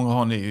 Men många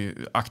har ni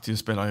aktiva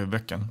spelare i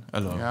veckan?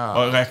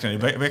 Eller räknar ni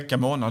vecka,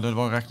 månad eller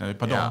vad räknar ni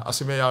per dag? Ja,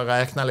 alltså jag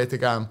räknar lite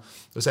grann.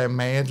 Då säger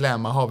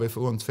medlemmar har vi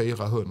för runt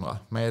 400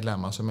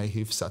 medlemmar som är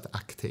hyfsat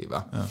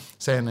aktiva. Ja.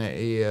 Sen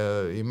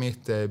i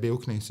mitt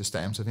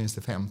bokningssystem så finns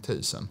det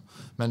 5000.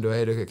 Men då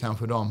är det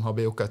kanske de har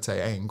bokat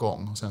sig en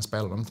gång och sen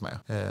spelar de inte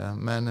mer.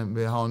 Men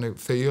vi har nu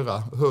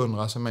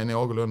 400 som är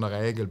någorlunda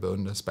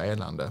regelbundet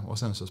spelande och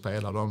sen så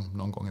spelar de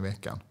någon gång i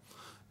veckan.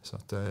 Så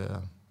att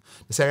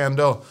det ser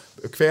ändå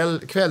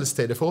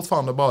kvällstid är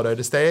fortfarande bra.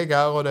 Det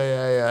stegar och det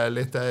är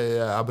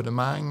lite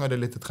abonnemang och det är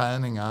lite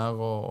träningar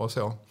och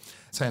så.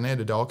 Sen är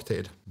det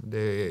dagtid.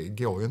 Det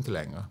går ju inte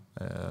längre.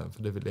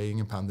 För det är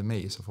ingen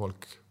pandemi så folk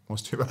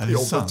måste ju vara på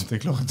jobbet. Det är sant, det är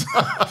klart.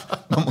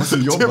 Man måste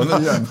jobba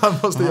nu igen. Man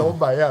måste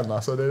jobba igen,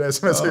 alltså. Det är det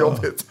som är så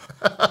jobbigt.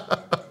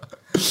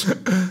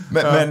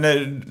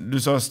 Men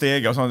du sa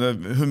stegar och sånt.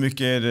 Hur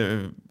mycket är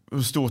det?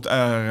 Hur stort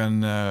är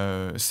en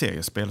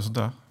seriespel och sånt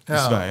där i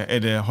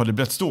Sverige? Har det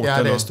blivit stort? Ja,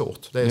 eller? Det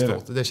är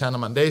stort. Det känner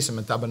man. Det är som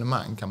ett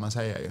abonnemang kan man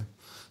säga ju.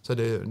 Så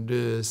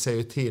du ser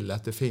ju till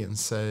att det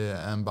finns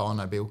en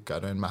bana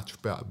bokad och en match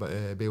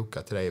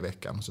bokad till dig i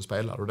veckan. Och så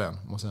spelar du den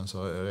och sen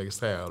så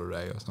registrerar du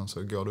dig och sen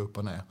så går du upp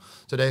och ner.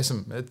 Så det är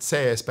som ett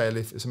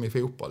seriespel som i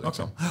fotboll.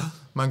 Liksom. Okay.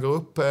 Man går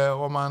upp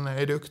om man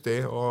är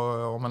duktig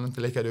och om man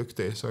inte är lika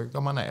duktig så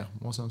går man ner.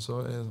 Och sen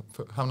så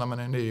hamnar man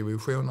i en ny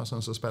division och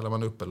sen så spelar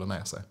man upp eller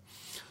ner sig.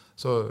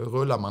 Så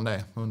rullar man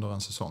det under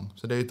en säsong.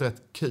 Så det är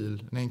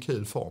en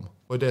kul form.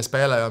 Och det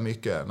spelar jag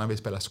mycket när vi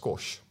spelar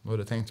squash. Och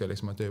det tänkte jag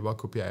liksom att det är bara att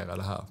kopiera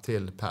det här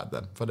till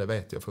padden. För det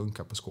vet jag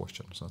funkar på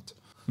squashen.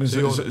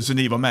 Så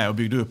ni var med och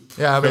byggde upp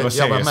jag var också?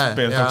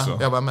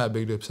 Jag var med och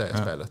byggde upp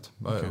seriespelet.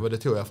 Ja. Okay. Och det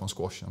tog jag från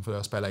squashen. För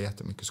jag spelar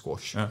jättemycket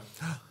squash. Ja.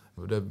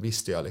 Och det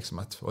visste jag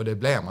liksom och det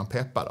blir man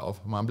peppad av.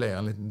 Man blir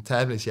en liten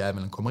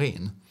tävlingsjävel kommer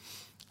in.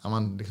 När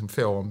man liksom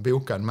får en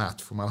bokad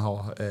match och man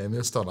har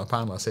motståndare på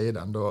andra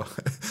sidan då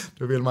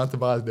vill man inte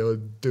bara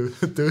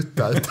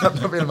dutta utan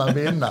då vill man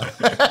vinna.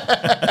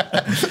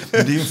 Det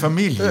är ju en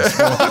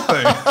familjesport.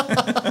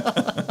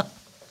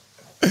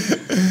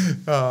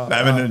 Ja. Nej,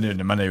 Nej,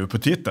 men man är ju på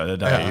tittare.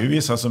 Det är ju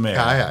vissa som är...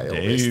 det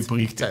är ju på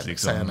riktigt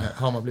liksom. Sen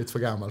har man blivit för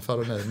gammal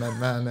för det nu.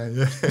 Men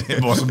det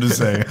är bara som du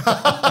säger.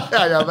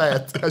 Ja, jag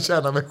vet. Jag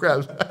känner mig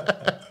själv.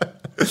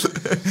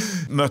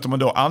 Möter man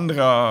då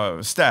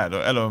andra städer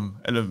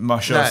eller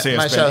man kör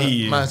CSPL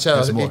i man kör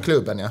Helsingborg? I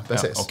klubben, ja,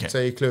 precis. Ja, okay. Så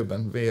i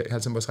klubben,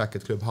 Helsingborgs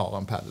racketklubb har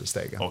en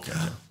paddelstega. Okay.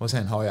 Och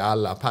sen har ju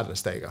alla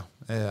paddelstegar.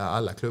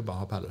 Alla klubbar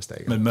har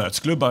paddelstegar. Men möts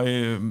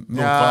klubbar mot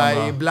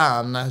varandra?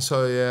 Ibland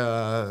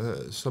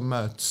så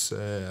möts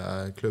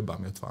klubbar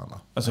mot varandra.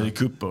 Alltså i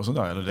kupper och sånt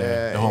där? Eller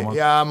det har man?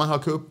 Ja, man har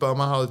kupper,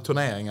 man har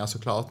turneringar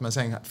såklart. Men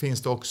sen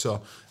finns det också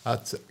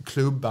att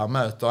klubbar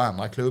möter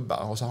andra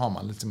klubbar. Och så har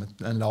man liksom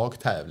en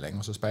lagtävling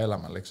och så spelar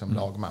man liksom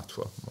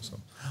lagmatcher. Och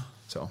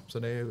så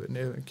det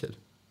är kul.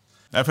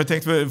 Ja, för jag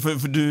tänkte,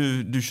 för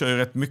du kör ju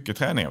rätt mycket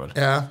träningar väl?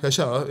 Ja,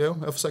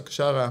 jag försöker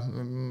köra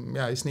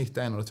i snitt 1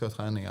 eller 2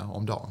 träningar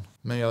om dagen.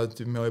 Men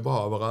jag mår ju bra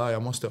av att röra,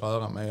 jag måste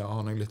röra mig. Jag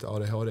har nog lite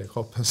ADHD i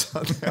kroppen så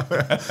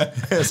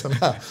jag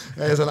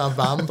är sån här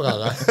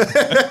vandrare.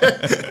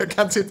 Jag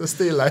kan inte sitta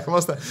stilla, jag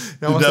måste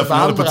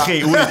vandra. På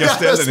 3 olika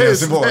ställen i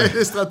Helsingborg. Det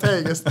är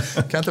strategiskt.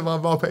 Jag kan inte bara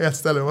vara på ett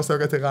ställe, jag måste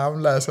åka till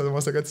Ramlösa, jag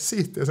måste åka till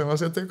City, sen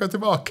måste jag åka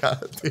tillbaka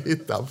till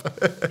Hittarp.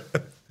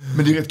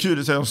 Men det är rätt kul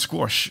att säga om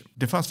squash.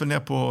 Det fanns väl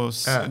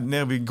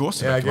nere vid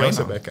Gåsebäcken? Ja,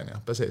 Gåsebäcken, ja,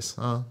 precis.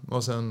 Ja.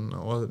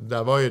 Och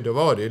då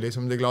var det ju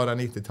liksom det glada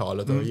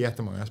 90-talet och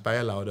jättemånga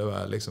spelare och det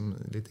var liksom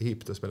lite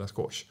hippt att spela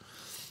squash.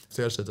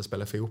 Så jag slutade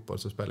spela fotboll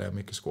så spelade jag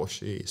mycket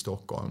squash i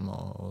Stockholm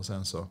och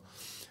sen så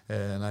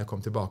när jag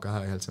kom tillbaka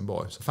här i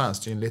Helsingborg så fanns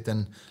det ju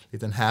en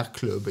liten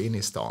herrklubb inne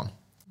i stan.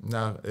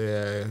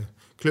 När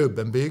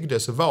klubben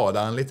byggdes så var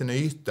där en liten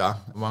yta.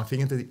 Man fick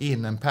inte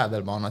in en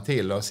paddelbana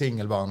till och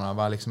singelbanorna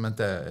var liksom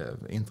inte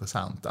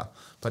intressanta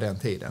på den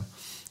tiden.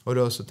 Och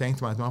då så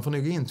tänkte man att man får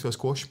nog in 2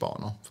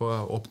 squashbanor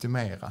för att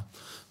optimera.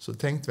 Så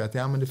tänkte vi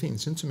att men det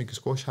finns ju inte så mycket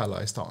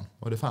squashhallar i stan.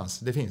 Och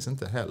det finns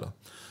inte heller.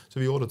 Så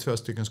vi gjorde 2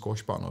 stycken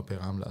squashbanor uppe i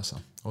Ramlösa.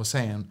 Och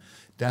sen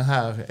den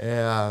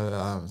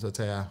här så att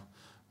säga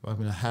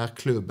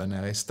herrklubben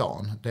nere i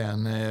stan,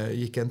 den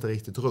gick inte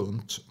riktigt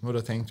runt. Och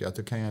då tänkte jag att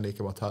då kan jag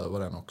lika bra ta över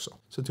den också.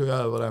 Så tog jag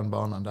över den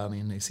banan där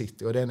inne i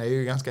city. Och den är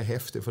ju ganska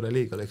häftig för det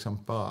ligger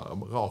liksom bara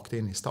rakt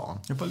in i stan.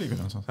 Var ligger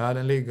den så? Ja,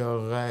 den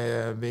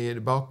ligger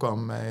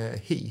bakom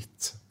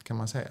Heat kan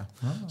man säga.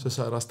 Så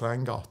Södra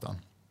Strandgatan.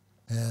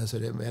 Så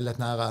det är väldigt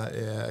nära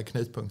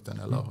knutpunkten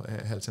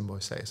eller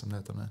Helsingborg C som det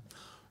heter nu.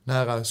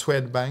 Nära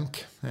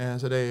Swedbank,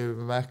 så det är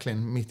ju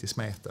verkligen mitt i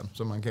smeten.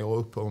 Så man går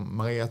upp på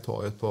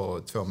Mariatorget på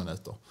 2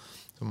 minuter.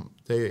 Så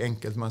det är ju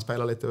enkelt, man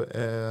spelar lite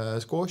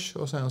squash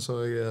och sen så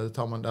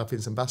tar man, där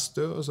finns en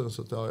bastu och sen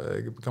så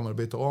kan man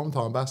byta om,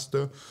 ta en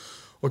bastu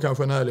och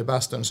kanske en öl i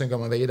bastun och sen går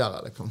man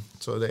vidare. Liksom.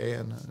 Så det är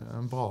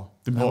en bra...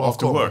 Det är bra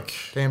after work.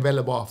 Det är en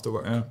väldigt bra after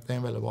work. Ja. Det är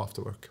en väldigt bra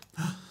after work.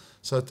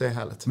 Så att det är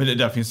härligt. Men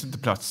där finns inte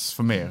plats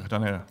för mer där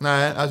nere?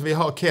 Nej, alltså vi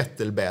har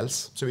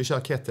kettlebells. Så vi kör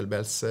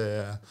kettlebells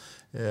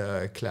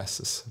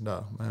classes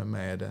där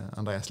med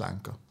Andreas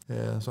Lanker.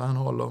 Så han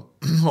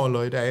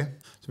håller i det.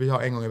 Så vi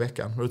har 1 gång i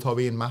veckan. Och då tar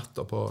vi in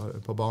mattor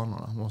på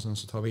banorna. Och sen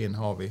så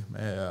har vi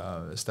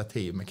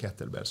stativ med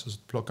kettlebells. Och så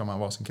plockar man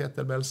varsin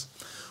kettlebells.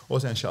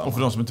 Och sen kör man. Och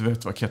för de som inte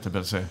vet vad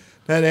kettlebells är?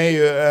 Nej, det är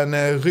ju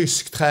en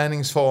rysk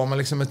träningsform.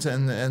 Liksom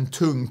en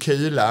tung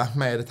kula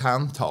med ett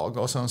handtag.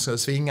 Och sen så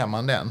svingar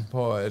man den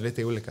på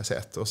lite olika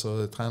sätt. Och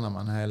så tränar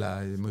man hela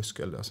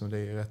muskel. Alltså det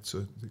är rätt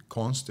så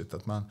konstigt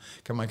att man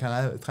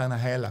kan träna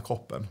hela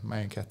kroppen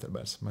med en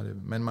kettlebells.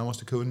 Men man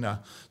måste kunna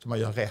så man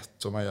gör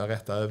rätt. Och man gör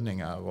rätt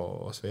övningar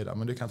och så vidare.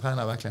 Men du kan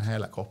träna verkligen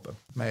hela kroppen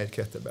med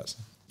kettlebells.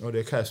 Och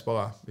det krävs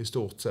bara i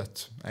stort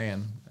sett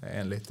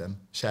en liten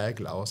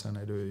kägla och sen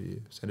är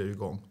du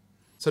igång.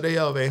 Så det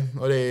gör vi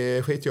och det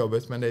är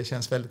skitjobbigt men det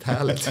känns väldigt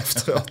härligt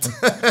efteråt.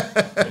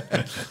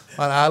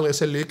 Man är aldrig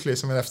så lycklig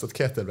som efter ett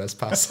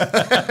kettlebellspass.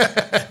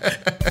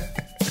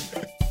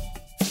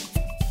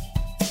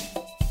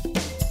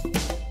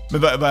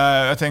 Men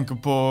jag tänker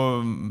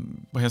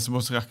på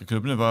Helsingborgs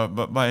racketklubb nu,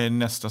 vad är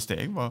nästa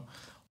steg?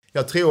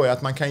 Jag tror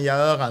att man kan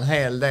göra en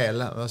hel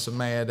del alltså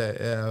med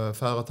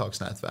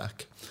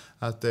företagsnätverk.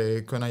 Att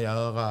kunna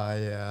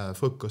göra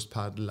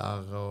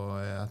frukostpaddlar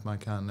och att man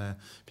kan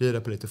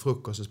bjuda på lite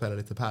frukost och spela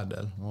lite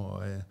paddel.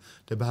 Och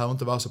det behöver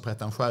inte vara så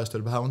pretentiöst och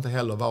det behöver inte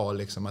heller vara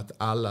liksom att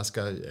alla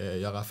ska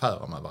göra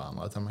affärer med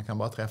varandra. Utan man kan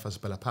bara träffas och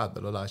spela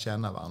paddel och lära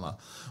känna varandra.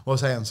 Och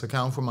sen så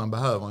kanske man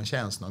behöver en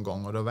tjänst någon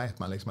gång och då vet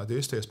man liksom att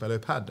just det, jag spelar ju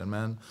paddel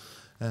med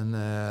en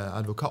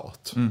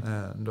advokat.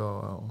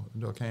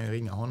 Då kan jag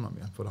ringa honom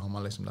igen för då har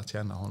man liksom lärt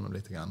känna honom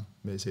lite grann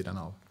vid sidan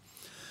av.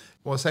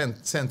 Och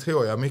sen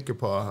tror jag mycket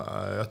på,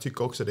 jag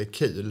tycker också det är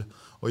kul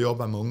att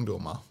jobba med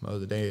ungdomar.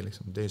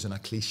 Det är sådana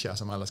klyschor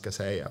som alla ska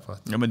säga. För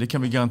att... Ja men det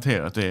kan vi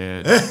garantera att det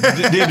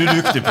är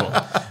du duktig på.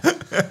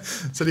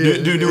 Så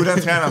du är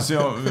den tränare som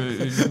jag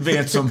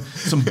vet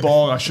som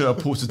bara kör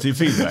positiv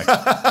feedback.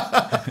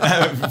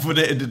 För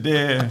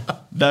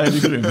där är du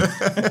grym.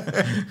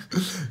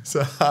 Så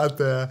att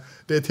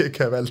det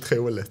tycker jag är väldigt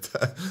roligt.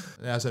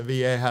 Alltså,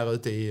 vi är här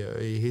ute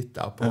i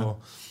Hittarp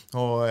och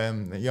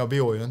jag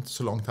bor ju inte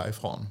så långt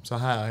härifrån. Så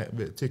här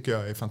tycker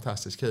jag är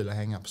fantastiskt kul att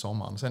hänga på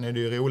sommaren. Sen är det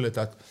ju roligt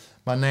att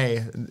man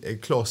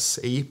är Kloss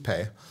IP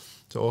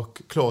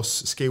och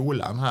Kloss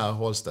skolan här,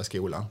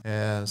 Holsta-skolan.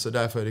 Så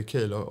därför är det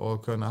kul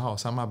att kunna ha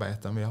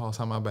samarbeten. Vi har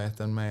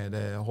samarbeten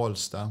med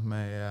Holsta,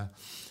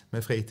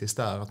 med fritids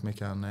där, att vi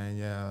kan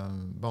ge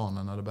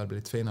barnen när det börjar bli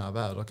lite finare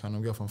väder kan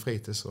de gå från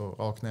fritids och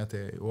rakt ner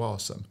till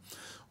Oasen.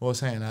 Och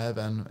sen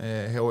även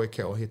HIK,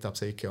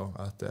 Hittarps IK,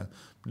 att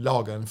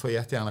lagen får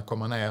jättegärna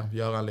komma ner,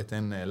 göra en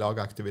liten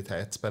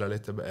lagaktivitet, spela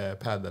lite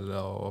paddel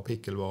och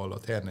pickleball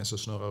och tennis och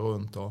snurra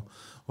runt och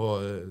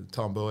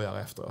ta en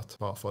burgare efteråt.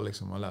 Bara för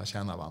liksom att lära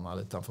känna varandra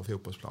lite utanför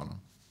fotbollsplanen.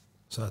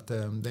 Så att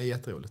det är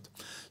jätteroligt.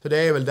 Så det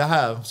är väl det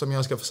här som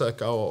jag ska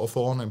försöka att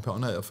få ordning på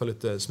nu och få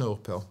lite snurr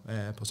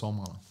på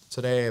somrarna.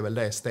 Så det är väl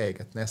det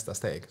steget, nästa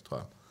steg tror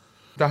jag.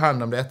 Ta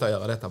hand om detta och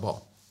göra detta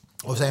bra.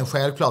 Och sen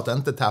självklart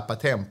inte tappa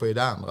tempo i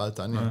det andra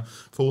utan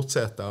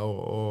fortsätta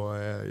och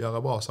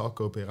göra bra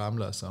saker uppe i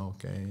Ramlösa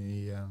och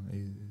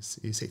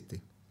i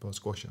city på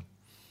squashen.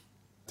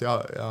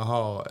 Jag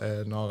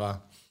har några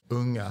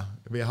unga.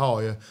 Vi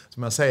har ju,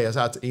 som jag säger, så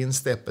att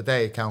insteppet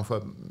är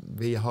kanske,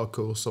 vi har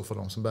kurser för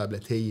de som börjar bli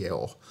 10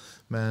 år.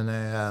 Men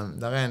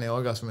där är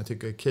några som jag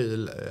tycker är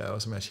kul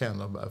och som jag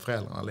känner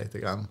föräldrarna lite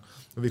grann.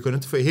 Och vi kunde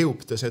inte få ihop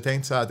det så jag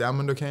tänkte så här att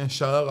men då kan jag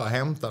köra och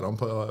hämta dem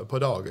på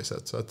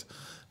dagiset. Så att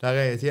där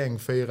är ett gäng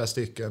 4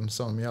 stycken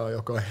som jag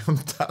åker och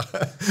hämtar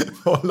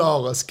och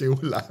Lara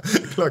skola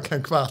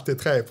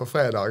 2:15 på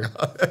fredagar.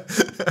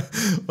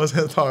 Och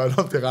sen tar jag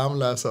dem till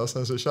Ramlösa och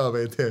sen så kör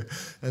vi till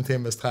en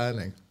timmes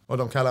träning. Och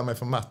de kallar mig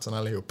för Mattsson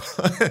allihop.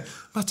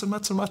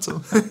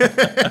 Mattsson.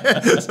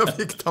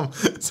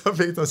 så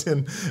fick de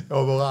sin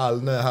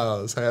overall nu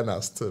här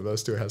senast. Det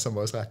stod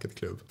Helsingborgs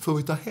racketklubb. Får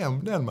vi ta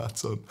hem den,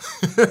 Mattsson?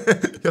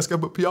 Jag ska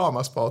på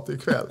pyjamasparty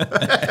ikväll.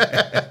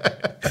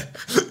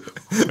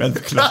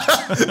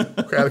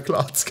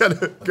 Självklart ska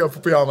du gå på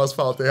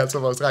pyjamasparty i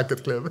Helsingborgs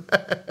racketklubb.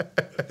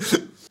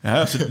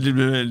 Ja, så det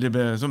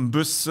blir som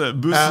busslast.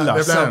 Ja,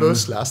 det blir en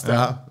busslast,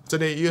 ja. Så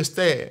det är just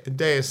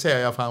det ser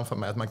jag framför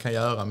mig, att man kan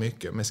göra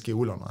mycket med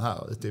skolorna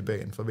här ute i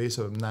byn. För vi är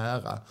så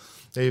nära.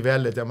 Det är ju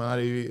väldigt, jag menar,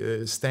 det är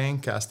ju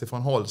stenkast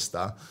ifrån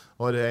Holsta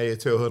och det är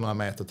 200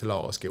 meter till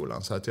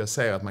Laraskolan. Så att jag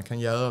ser att man kan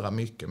göra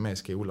mycket med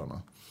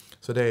skolorna.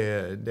 Så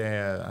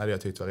det hade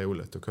jag tyckt var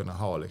roligt att kunna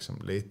ha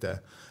liksom lite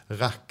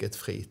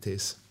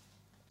racketfritids.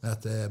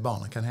 Att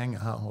barnen kan hänga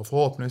här. Och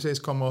förhoppningsvis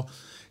kommer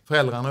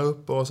föräldrarna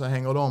upp och så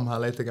hänger de här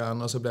lite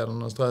grann och så blir det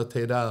någon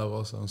strötid där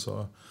och sen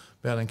så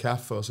blir det en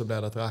kaffe och så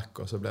blir det ett rack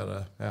och så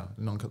blir det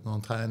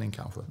någon träning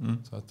kanske.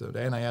 Så att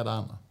det ena ger det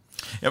andra.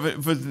 Ja,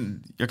 för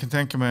jag kan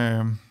tänka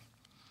mig,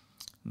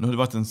 nu har det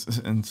varit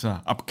en sån här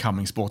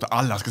upcoming sport där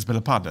alla ska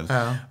spela paddel.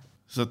 Ja.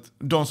 Så att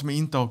de som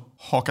inte har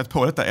hakat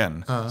på detta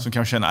än, som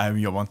kan känna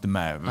att jag var inte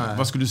med.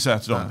 Vad skulle du säga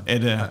till dem? Är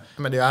det...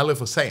 Men det är aldrig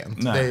för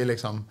sent. Det är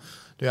liksom,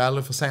 det är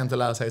aldrig för sent att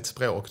lära sig ett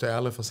språk. Det är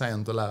aldrig för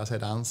sent att lära sig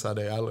dansa.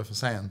 Det är aldrig för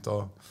sent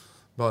att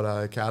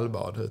bada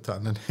kallbad.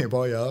 Utan det är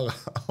bara att göra.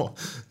 Och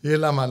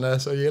gillar man det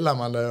så gillar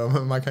man det.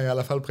 Man kan i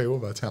alla fall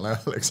prova, känner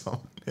jag. Liksom.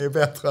 Det är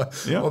bättre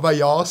att vara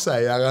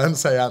ja-sägare än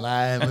säga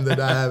nej, men det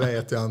där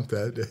vet jag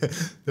inte.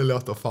 Det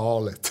låter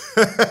farligt.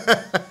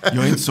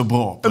 Jag är inte så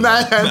bra på det.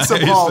 Nej, jag är inte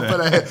så bra på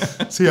det.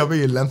 Så jag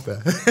vill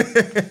inte.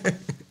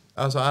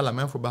 Alltså alla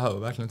människor behöver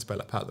verkligen inte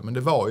spela padel. Men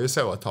det var ju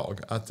så ett tag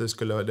att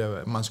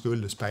man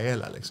skulle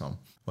spela liksom.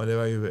 Och det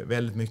var ju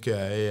väldigt mycket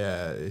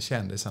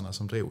kändisarna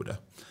som drog det.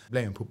 Det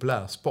blev en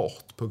populär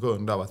sport på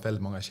grund av att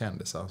väldigt många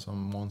kändisar som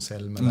Måns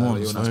Zelmerlöw och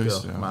Jonas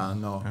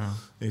Björkman och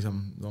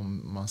liksom,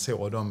 man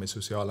såg dem i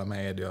sociala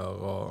medier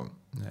och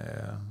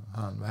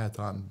vad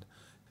heter han?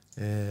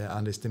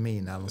 Andis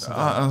Demina eller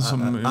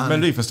sånt där.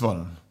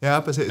 Melodifestivalen.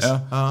 Ja, precis.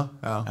 Ja.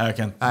 Jag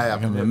kan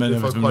du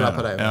får kolla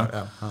på det.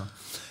 Ja.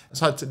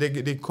 Så att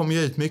det kom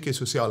ju ut mycket i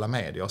sociala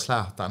medier.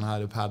 Zlatan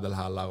hade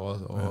paddelhallar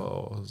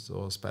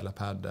och spelade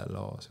paddel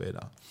och så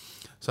vidare.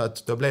 Så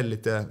att då blev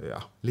det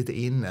lite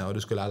inne och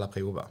det skulle alla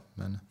prova.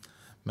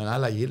 Men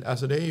alla gillar,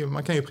 alltså det är ju,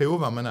 man kan ju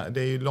prova men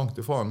det är ju långt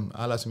ifrån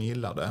alla som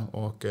gillar det.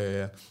 Och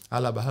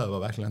alla behöver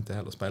verkligen inte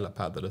heller spela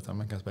paddel utan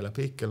man kan spela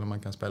pick eller man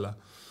kan spela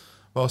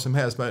vad som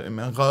helst.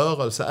 Men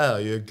rörelse är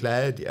ju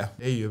glädje.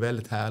 Det är ju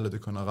väldigt härligt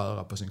att kunna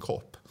röra på sin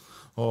kropp.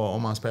 Och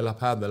om man spelar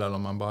paddel eller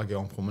om man bara går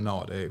en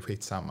promenad, det är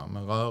skitsamma.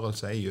 Men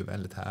rörelse är ju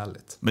väldigt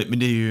härligt. Men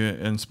det är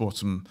ju en sport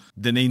som,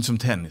 den är inte som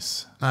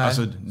tennis. Nej,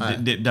 alltså,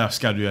 där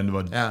ska du ju ändå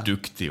vara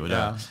duktig. Och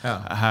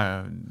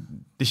här,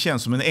 det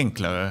känns som en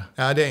enklare...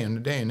 Ja, det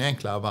är en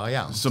enklare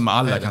variant. Som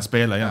alla kan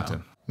spela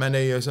egentligen. Ja. Men det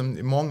är ju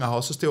som, många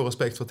har så stor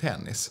respekt för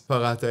tennis.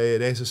 För att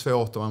det är så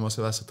svårt och man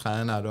måste vara så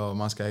tränad och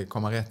man ska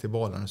komma rätt i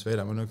bollen och så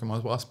vidare. Men nu kan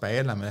man bara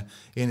spela med,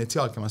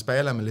 initialt kan man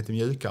spela med lite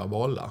mjukare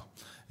bollar.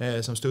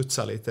 Som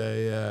studsar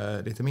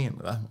lite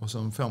mindre och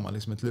så får man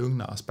liksom ett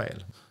lugnare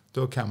spel.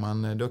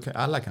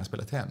 alla kan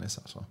spela tennis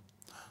alltså.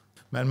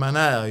 Men man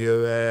är ju,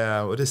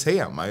 och det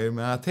ser man ju,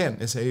 men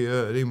tennis är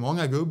ju, det är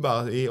många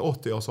gubbar i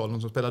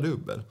 80-årsåldern som spelar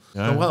dubbel.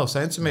 Ja. De rör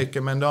sig inte så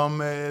mycket, men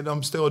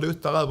de står och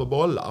duttar över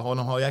bollar och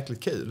de har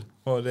jäkligt kul.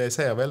 Och det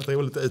ser väldigt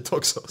roligt ut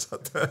också. Så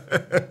att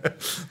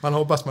man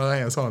hoppas man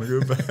är en sån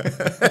gubbe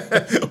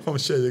om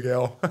 20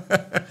 år.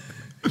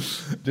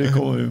 Det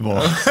kommer ju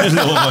vara, det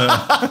lovar jag.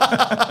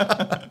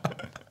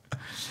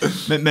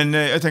 Men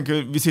jag tänker,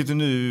 vi sitter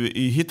nu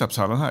i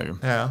Hittarpshallen här ju.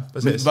 Ja,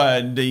 precis.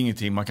 Men det är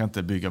ingenting, man kan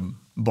inte bygga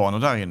banor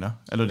där inne?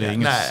 Eller det är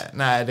inget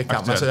nej, det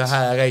kan man. Så det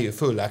här är ju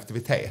full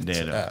aktivitet. Det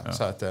är det, ja.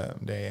 Så att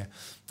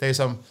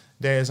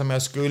det är som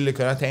jag skulle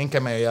kunna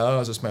tänka mig att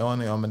göra så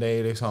småningom, men det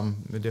är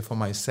liksom, det får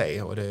man ju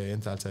se och det är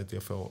inte alltid att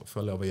jag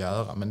får lov att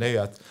göra. Men det är ju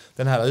att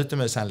den här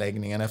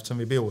utomhusanläggningen, eftersom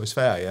vi bor i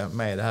Sverige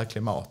med det här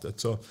klimatet,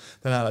 så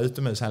den här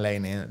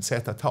utomhusanläggningen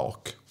sätter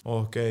tak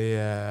och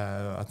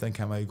att den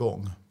kan vara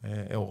igång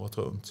året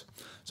runt.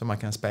 Så man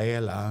kan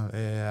spela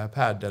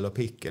paddel och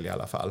pickle i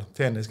alla fall.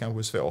 Tennis kanske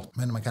är svårt,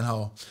 men man kan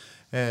ha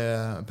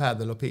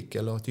paddel och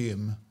pickle och ett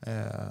gym.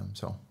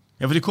 Så.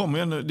 Ja, för det kommer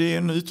ju det är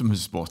en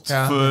utomhussport.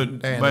 Ja,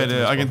 för vad är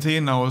det?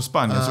 Argentina och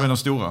Spanien som är de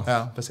stora.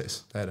 Ja,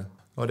 precis. Det är det.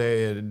 Och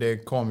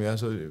det kom ju,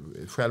 alltså,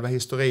 själva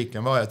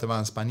historiken var ju att det var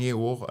en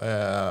spanjor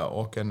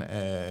och en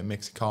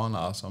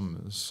mexikanare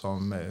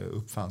som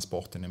uppfann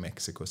sporten i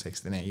Mexiko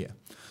 69.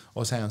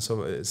 Och sen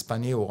så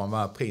spanjoren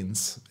var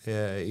prins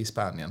i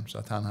Spanien, så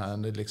att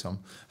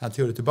han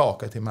tog det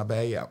tillbaka till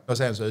Marbella och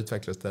sen så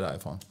utvecklades det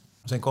därifrån.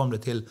 Och sen kom det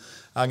till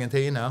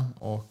Argentina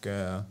och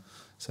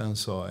sen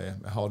så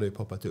har det ju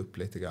poppat upp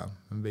lite grann.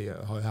 Vi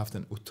har ju haft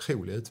en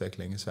otrolig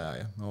utveckling i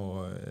Sverige.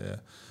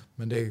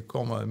 Men det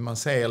kommer, man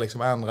ser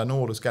liksom andra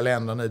nordiska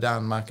länder nu,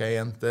 Danmark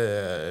är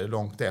inte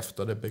långt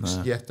efter. Det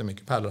byggs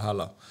jättemycket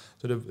paddelhallar.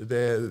 Så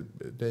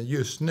det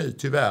just nu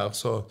tyvärr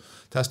så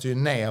tas det ju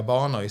ner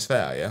banor i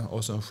Sverige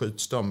och så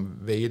skjuts de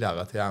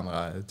vidare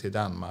till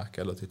Danmark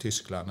eller till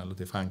Tyskland eller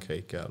till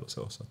Frankrike eller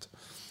så. Så att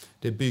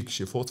det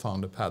byggs ju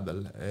fortfarande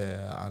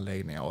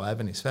paddelanläggningar och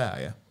även i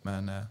Sverige,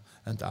 men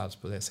inte alls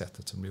på det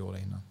sättet som det gjorde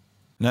innan.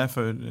 Nej,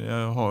 för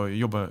jag har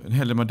jobbat en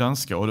hel del med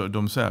danska och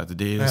de säger att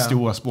det är den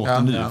stora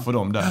sporten nu för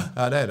dem där.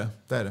 Ja, det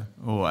är det.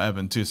 Och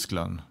även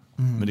Tyskland.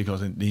 Men det är klart,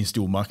 det är en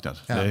stor marknad.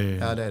 Ja,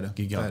 det är det.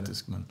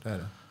 gigantisk. Det är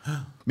det.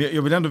 Men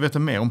jag vill ändå veta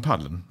mer om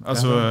paddeln.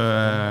 Alltså,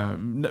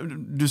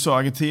 du sa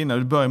Argentina,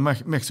 du började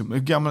i Mexiko. Hur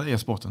gammal är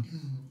sporten?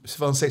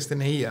 Från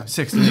 69.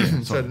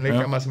 69. Så det är lika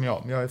gammal som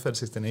jag. Jag är född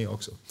 69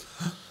 också.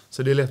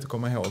 Så det är lätt att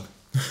komma ihåg.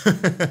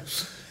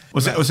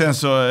 Och sen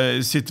så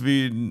sitter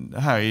vi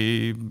här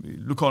i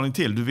lokalen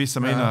till. Du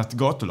visar mig innan att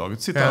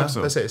gatulaget sitter här också.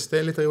 Ja, precis. Det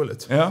är lite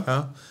roligt. Ja.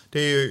 Ja. Det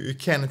är ju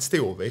Kenneth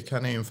Storvik.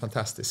 Han är ju en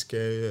fantastisk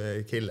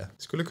kille.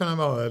 Skulle kunna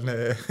vara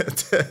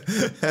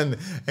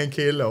en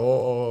kille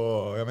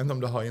och jag vet inte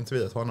om du har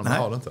intervjuat honom. Nej.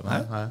 Har du inte?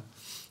 Nej.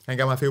 En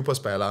gammal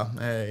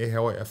fotbollsspelare i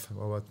HF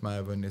och varit med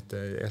och vunnit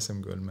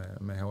SM-guld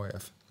med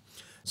HF.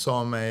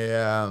 Som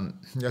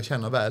jag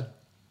känner väl.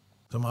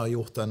 De har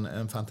gjort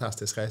en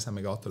fantastisk resa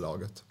med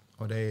gatulaget.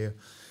 Och det är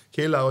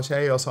killar och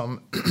tjejer som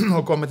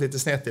har kommit lite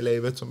snett i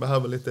livet, som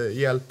behöver lite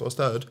hjälp och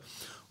stöd.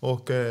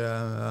 Och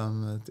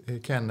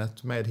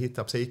Kenneth med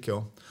Hittarps IK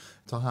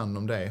tar hand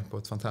om det på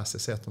ett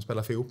fantastiskt sätt. De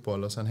spelar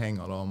fotboll och sen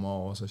hänger de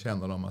och så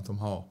känner de att de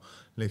har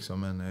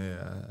liksom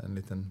en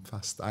liten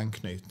fast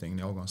anknytning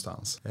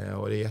någonstans.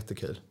 Och det är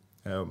jättekul.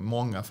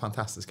 Många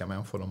fantastiska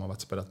människor, de har varit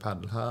och spelat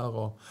paddel här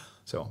och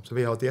så. Så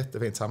vi har ett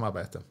jättefint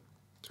samarbete.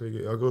 Så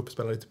jag går upp och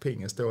spelar lite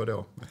pingis då och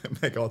då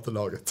med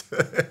gatulaget.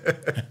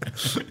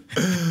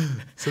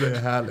 Så det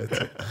är härligt.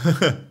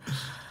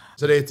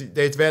 Så det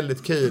är ett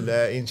väldigt kul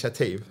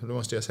initiativ, det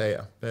måste jag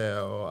säga.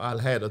 Och all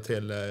heder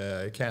till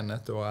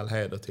Kenneth och all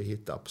heder till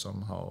Hittarp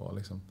som har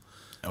liksom...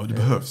 Ja, det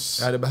behövs.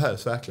 Ja, det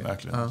behövs verkligen.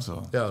 Ja,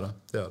 så. Det gör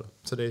det.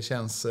 Så det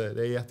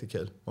är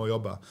jättekul att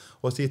jobba.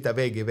 Och sitta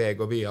vägg i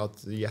vägg och vi har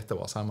ett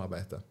jättebra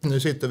samarbete. Nu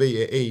sitter vi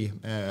i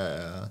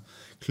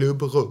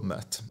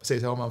klubbrummet.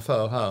 Precis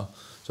ovanför här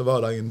så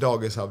var det en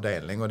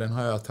dagisavdelning och den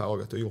har jag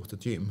tagit och gjort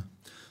ett gym.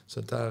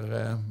 Så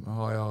där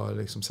har jag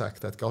liksom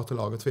sagt att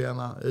gatulaget får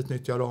gärna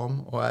utnyttja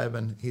dem och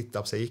även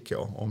Hittarps IK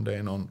om det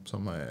är någon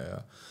som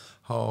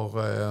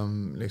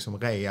har liksom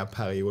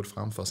rea-period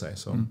framför sig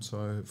så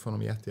får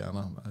de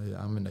jättegärna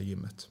använda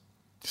gymmet.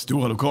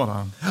 Stora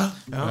lokaler. Ja.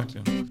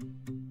 Verkligen.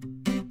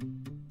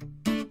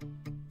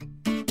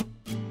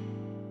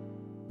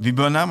 Vi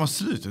börjar närma oss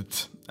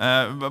slutet.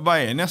 Vad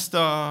är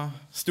nästa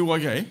stora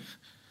grej?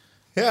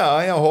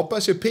 Ja, jag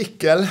hoppas ju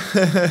pickle.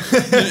 Nu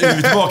är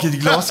vi tillbaka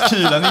till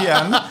glaskulan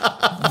igen.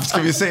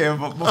 Ska vi se,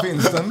 vad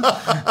finns den?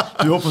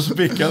 Du hoppas på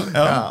pickle?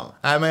 Ja.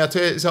 Nej, men jag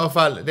tror i så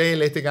fall, det är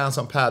lite grann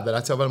som paddel.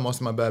 Att så fall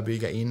måste man börja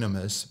bygga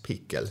inomhus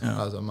pickle. Ja.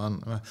 Alltså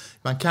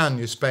man kan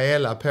ju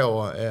spela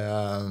på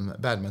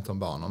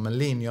badmintonbanor. Men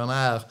linjerna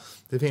är,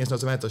 det finns något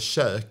som heter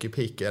kök i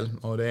pickle.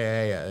 Och det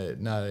är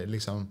när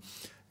liksom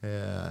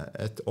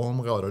ett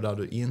område där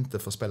du inte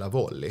får spela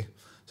volley.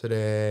 Så det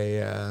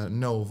är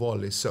no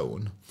volley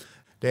zone.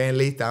 Det är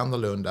lite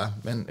annorlunda,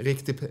 men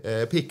riktig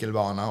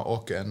picklebana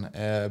och en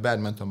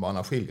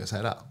badmintonbana skiljer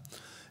sig där.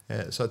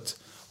 Så att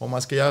om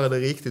man ska göra det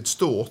riktigt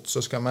stort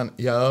så ska man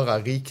göra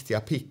riktiga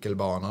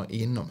pickelbanor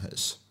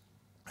inomhus.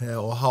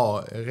 Och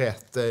ha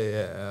rätt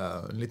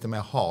lite mer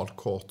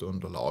hardcore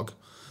underlag.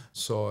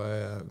 Så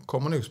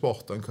kommer nog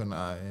sporten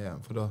kunna,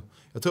 för då,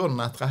 jag tror den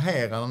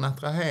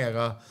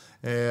attraherar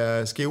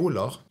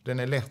skolor. Den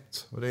är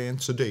lätt och det är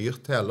inte så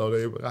dyrt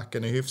heller.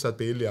 Racken är hyfsat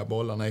billiga,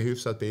 bollarna är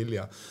hyfsat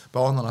billiga.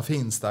 Banorna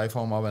finns där i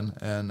form av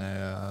en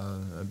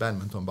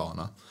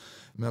badmintonbana.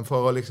 Men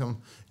för att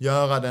liksom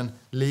göra den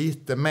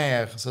lite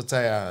mer, så att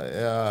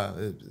säga,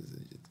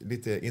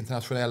 lite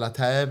internationella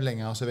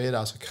tävlingar och så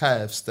vidare, så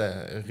krävs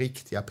det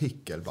riktiga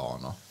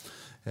pickelbanor.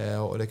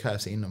 Och det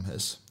krävs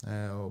inomhus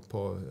och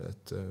på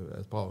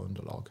ett bra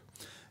underlag.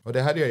 Och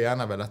det hade jag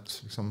gärna velat,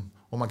 liksom,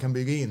 om man kan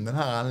bygga in den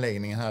här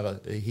anläggningen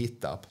här i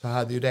Hittarp, så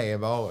hade ju det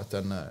varit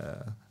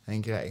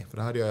en grej. För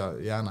då hade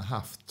jag gärna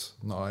haft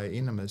några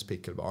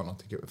inomhuspickelbanor,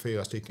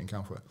 4 stycken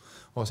kanske.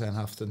 Och sen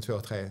haft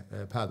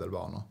 2-3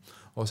 paddelbanor.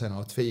 Och sen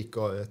ha ett fik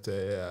och ett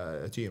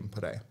gym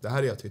på det. Det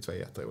hade jag tyckt var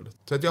jätteroligt.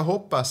 Så att jag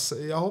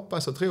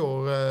hoppas och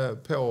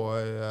tror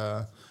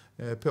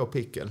på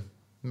pickel.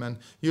 Men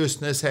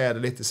just nu ser jag det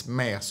lite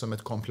mer som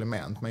ett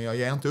komplement. Men jag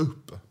ger inte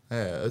upp.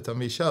 Utan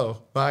vi kör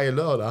varje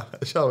lördag.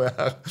 Kör vi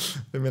här.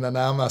 Det är mina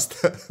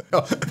närmaste.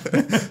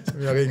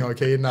 Som jag ringer och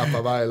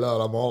kidnappar varje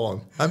lördag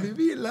morgon. Men vi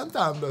vill inte,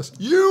 Anders.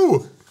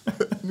 Jo!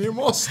 Ni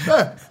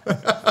måste!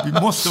 Vi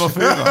måste vara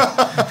 4.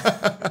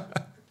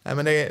 Nej,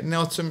 men det är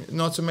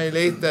något som är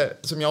lite,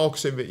 som jag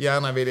också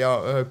gärna vill,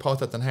 jag har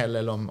pratat en hel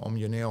del om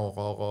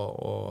juniorer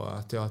och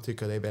att jag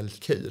tycker det är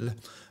väldigt kul.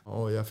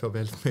 Och jag får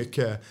väldigt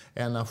mycket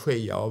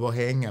energi av att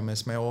hänga med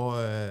små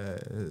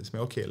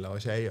killar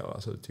och tjejer.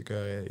 Alltså, det tycker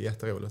jag är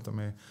jätteroligt.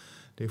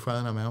 Det är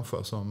sköna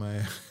människor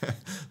som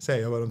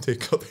säger vad de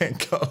tycker och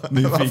tänker.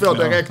 Man får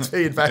direkt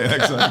feedback. Ja,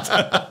 exakt.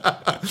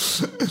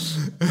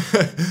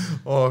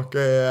 Och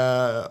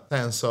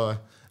sen så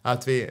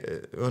att vi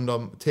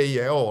under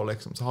 10 år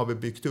liksom, så har vi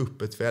byggt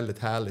upp ett väldigt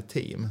härligt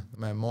team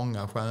med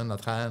många sköna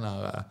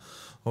tränare.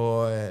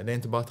 Och det är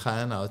inte bara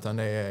tränare, utan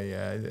det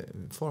är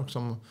folk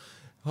som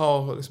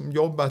har liksom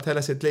jobbat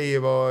hela sitt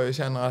liv och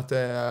känner att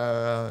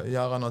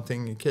göra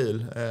någonting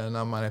kul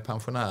när man är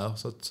pensionär.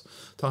 Så att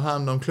ta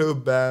hand om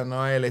klubben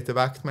och är lite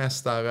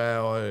vaktmästare,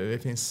 och det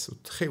finns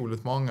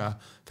otroligt många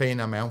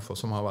fina människor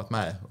som har varit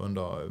med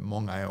under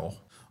många år.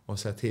 Och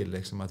se till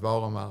liksom att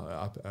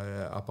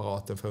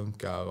varuapparaten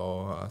funkar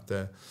och att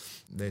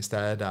det är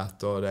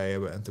städat och det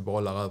är inte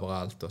bollar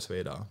överallt och så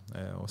vidare.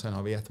 Och sen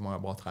har vi jättemånga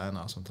bra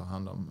tränare som tar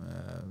hand om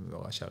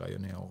våra kära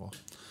juniorer.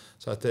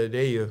 Så att det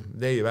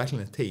är ju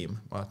verkligen ett team,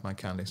 och att man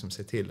kan liksom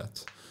se till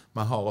att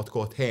man har ett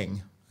gott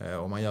häng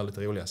och man gör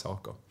lite roliga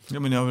saker. Ja,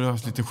 men jag har väl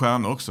haft lite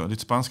stjärnor också,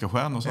 lite spanska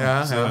stjärnor och sånt,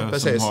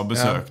 precis. Som har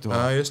besökt.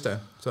 Ja, just det.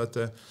 Så att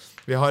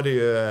vi hade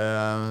ju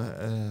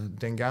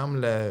den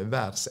gamla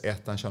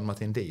världsettan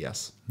Jean-Martin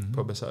Diaz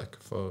på besök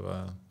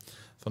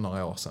för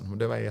några år sedan. Och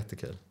det var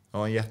jättekul.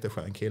 Och en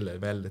jätteskön kille,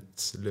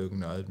 väldigt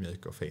lugn och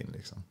ödmjuk och fin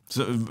liksom.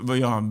 Så vad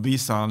gör han?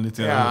 Visar han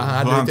lite han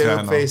hade hur lite han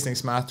tränar?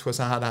 Uppvisningsmatch och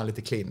sen hade han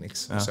lite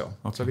clinics och så.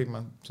 Okay.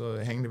 Så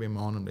hängde vi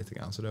med honom lite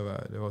grann, så det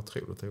var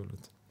otroligt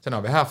roligt. Sen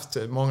har vi haft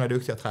många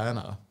duktiga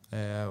tränare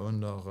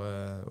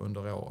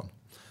under åren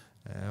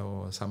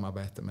och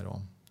samarbete med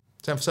dem.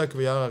 Sen försöker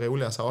vi göra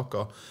roliga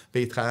saker,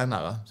 vi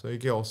tränare. Så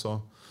igår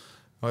så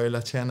har jag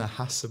lärt känna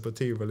Hasse på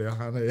Tivoli, och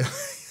han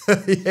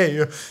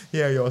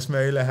ger ju oss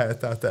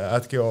möjlighet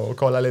att gå och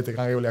kolla lite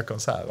grann roliga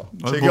konserter.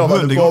 Så igår var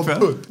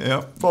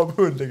det Bob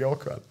Hund igår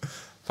kväll.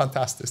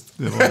 Fantastiskt.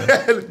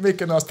 Det.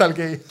 Mycket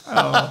nostalgi.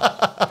 Ja.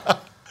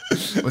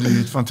 Och det är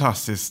ju ett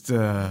fantastiskt,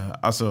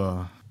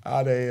 alltså...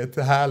 Ja, det är ett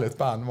härligt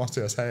band, måste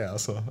jag säga.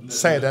 Alltså,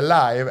 se det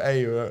live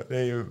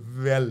är ju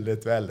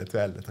väldigt, väldigt,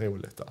 väldigt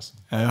roligt. Alltså.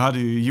 Jag hade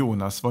ju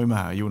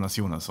Jonas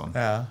Jonasson.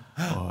 Ja.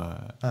 Och,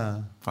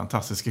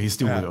 fantastiska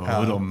historier och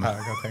hur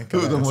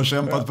de har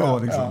kämpat på.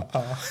 Liksom.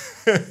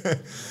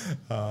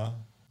 Ja.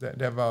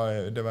 Det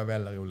var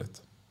väldigt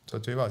roligt. Så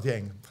att vi var ett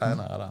gäng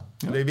tränare där.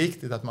 Ja. Det är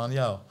viktigt att man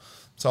gör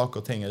saker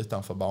och ting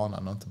utanför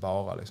banan och inte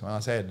bara. Liksom.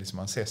 Annars är det liksom,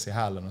 man ses i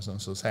hallen och sen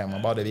så ser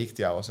man bara det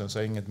viktiga och sen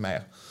så inget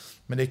mer.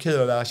 Men det är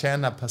kul att lära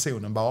känna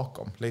personen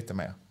bakom lite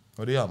mer.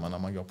 Och det gör man när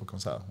man går på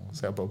konsert och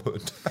ser på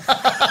Hund.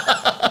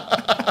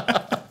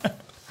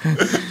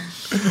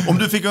 Om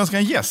du fick önska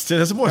en gäst till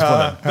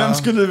Helsingborgspodden, vem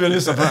skulle du vilja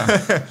lyssna på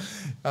här?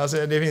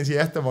 Alltså, det finns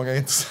jättemånga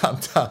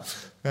intressanta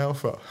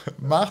människor.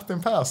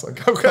 Martin Persson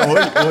kanske. Oj.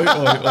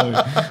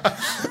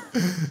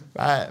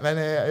 Nej, men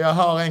jag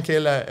har en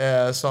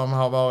kille som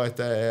har varit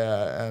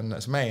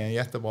som är en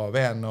jättebra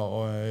vän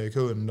och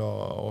kund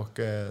och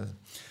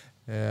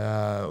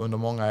under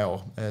många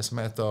år,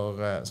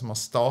 som har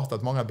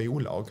startat många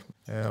bolag.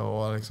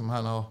 Och liksom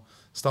han har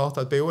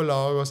startat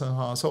bolag och sen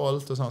har han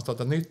sålt, och sen har han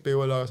startat nytt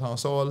bolag och sen har han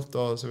sålt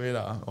och så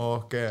vidare.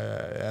 Och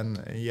en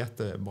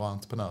jättebra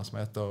entreprenör som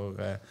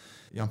heter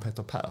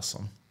Jan-Peter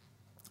Persson,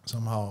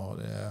 som har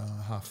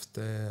haft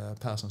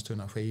Perssons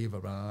tunna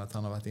skivor bland annat.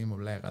 Han har varit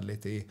involverad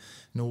lite i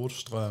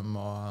Nordström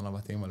och han har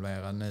varit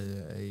involverad nu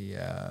i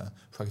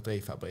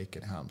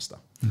charkuterifabriken i Halmstad.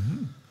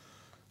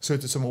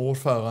 suttit som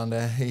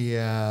ordförande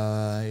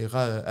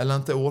eller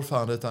inte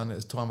ordförande utan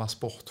jag tror han var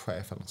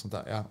sportchef eller något sånt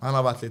där. Ja, han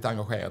har varit lite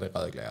engagerad i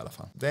Rögle i alla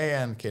fall. Det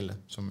är en kille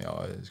som jag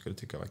skulle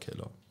tycka var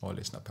kul att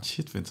lyssna på.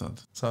 Shit, intressant.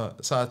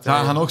 Så att,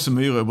 han har också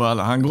myror i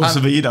bralla. Han går så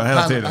vidare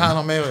hela tiden. Han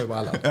har myror i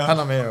bralla. Han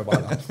har myror i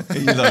bralla.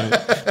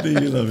 Det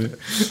gillar vi.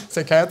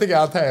 Sen kan jag inte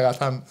garantera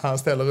att han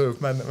ställer upp.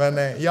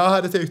 Men jag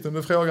hade tyckt, om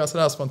du frågar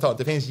sådär spontant,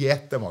 det finns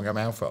jättemånga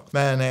människor.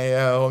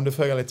 Men om du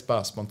frågar lite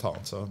bara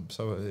spontant så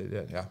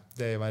ja,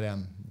 det var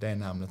det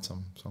namnet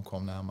som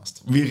kom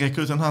närmast. Vi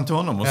räcker ut en hand till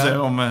honom och ser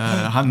om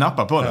han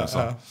nappar på det.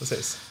 Ja,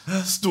 precis.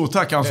 Stort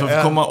tack alltså för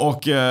att komma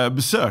och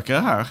besöka det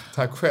här.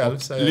 Tack själv.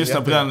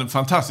 Lyssna på den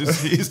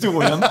fantastiska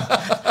historien.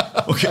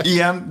 Och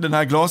igen, den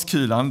här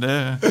glaskulan.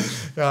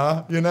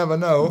 Ja, you never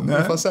know.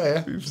 Vi får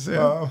se.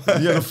 Ja.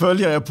 Det gäller att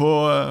följa er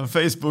på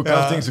Facebook och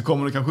allting så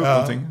kommer det kanske upp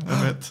någonting.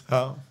 Jag vet.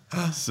 Ja.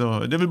 Så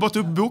det är väl bara att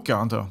uppboka,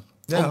 antar jag.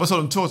 Ja. Vad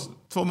sa du,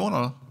 2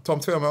 månader? Om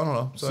 2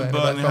 månader så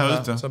börjar ni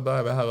här ute. Så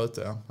börjar vi här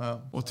ute,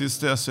 ja. Och tills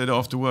dess är det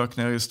after work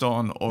nere i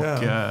stan och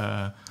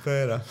det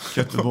är det.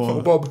 Göteborg.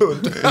 Och Bob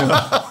Hund. Ja,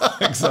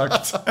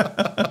 exakt.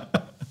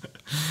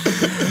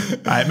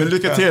 Nej, men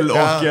lycka till och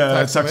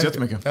tack så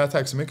jättemycket. Ja,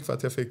 tack så mycket för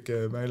att jag fick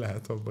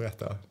möjlighet att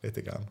berätta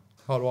lite grann.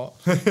 Ha det bra.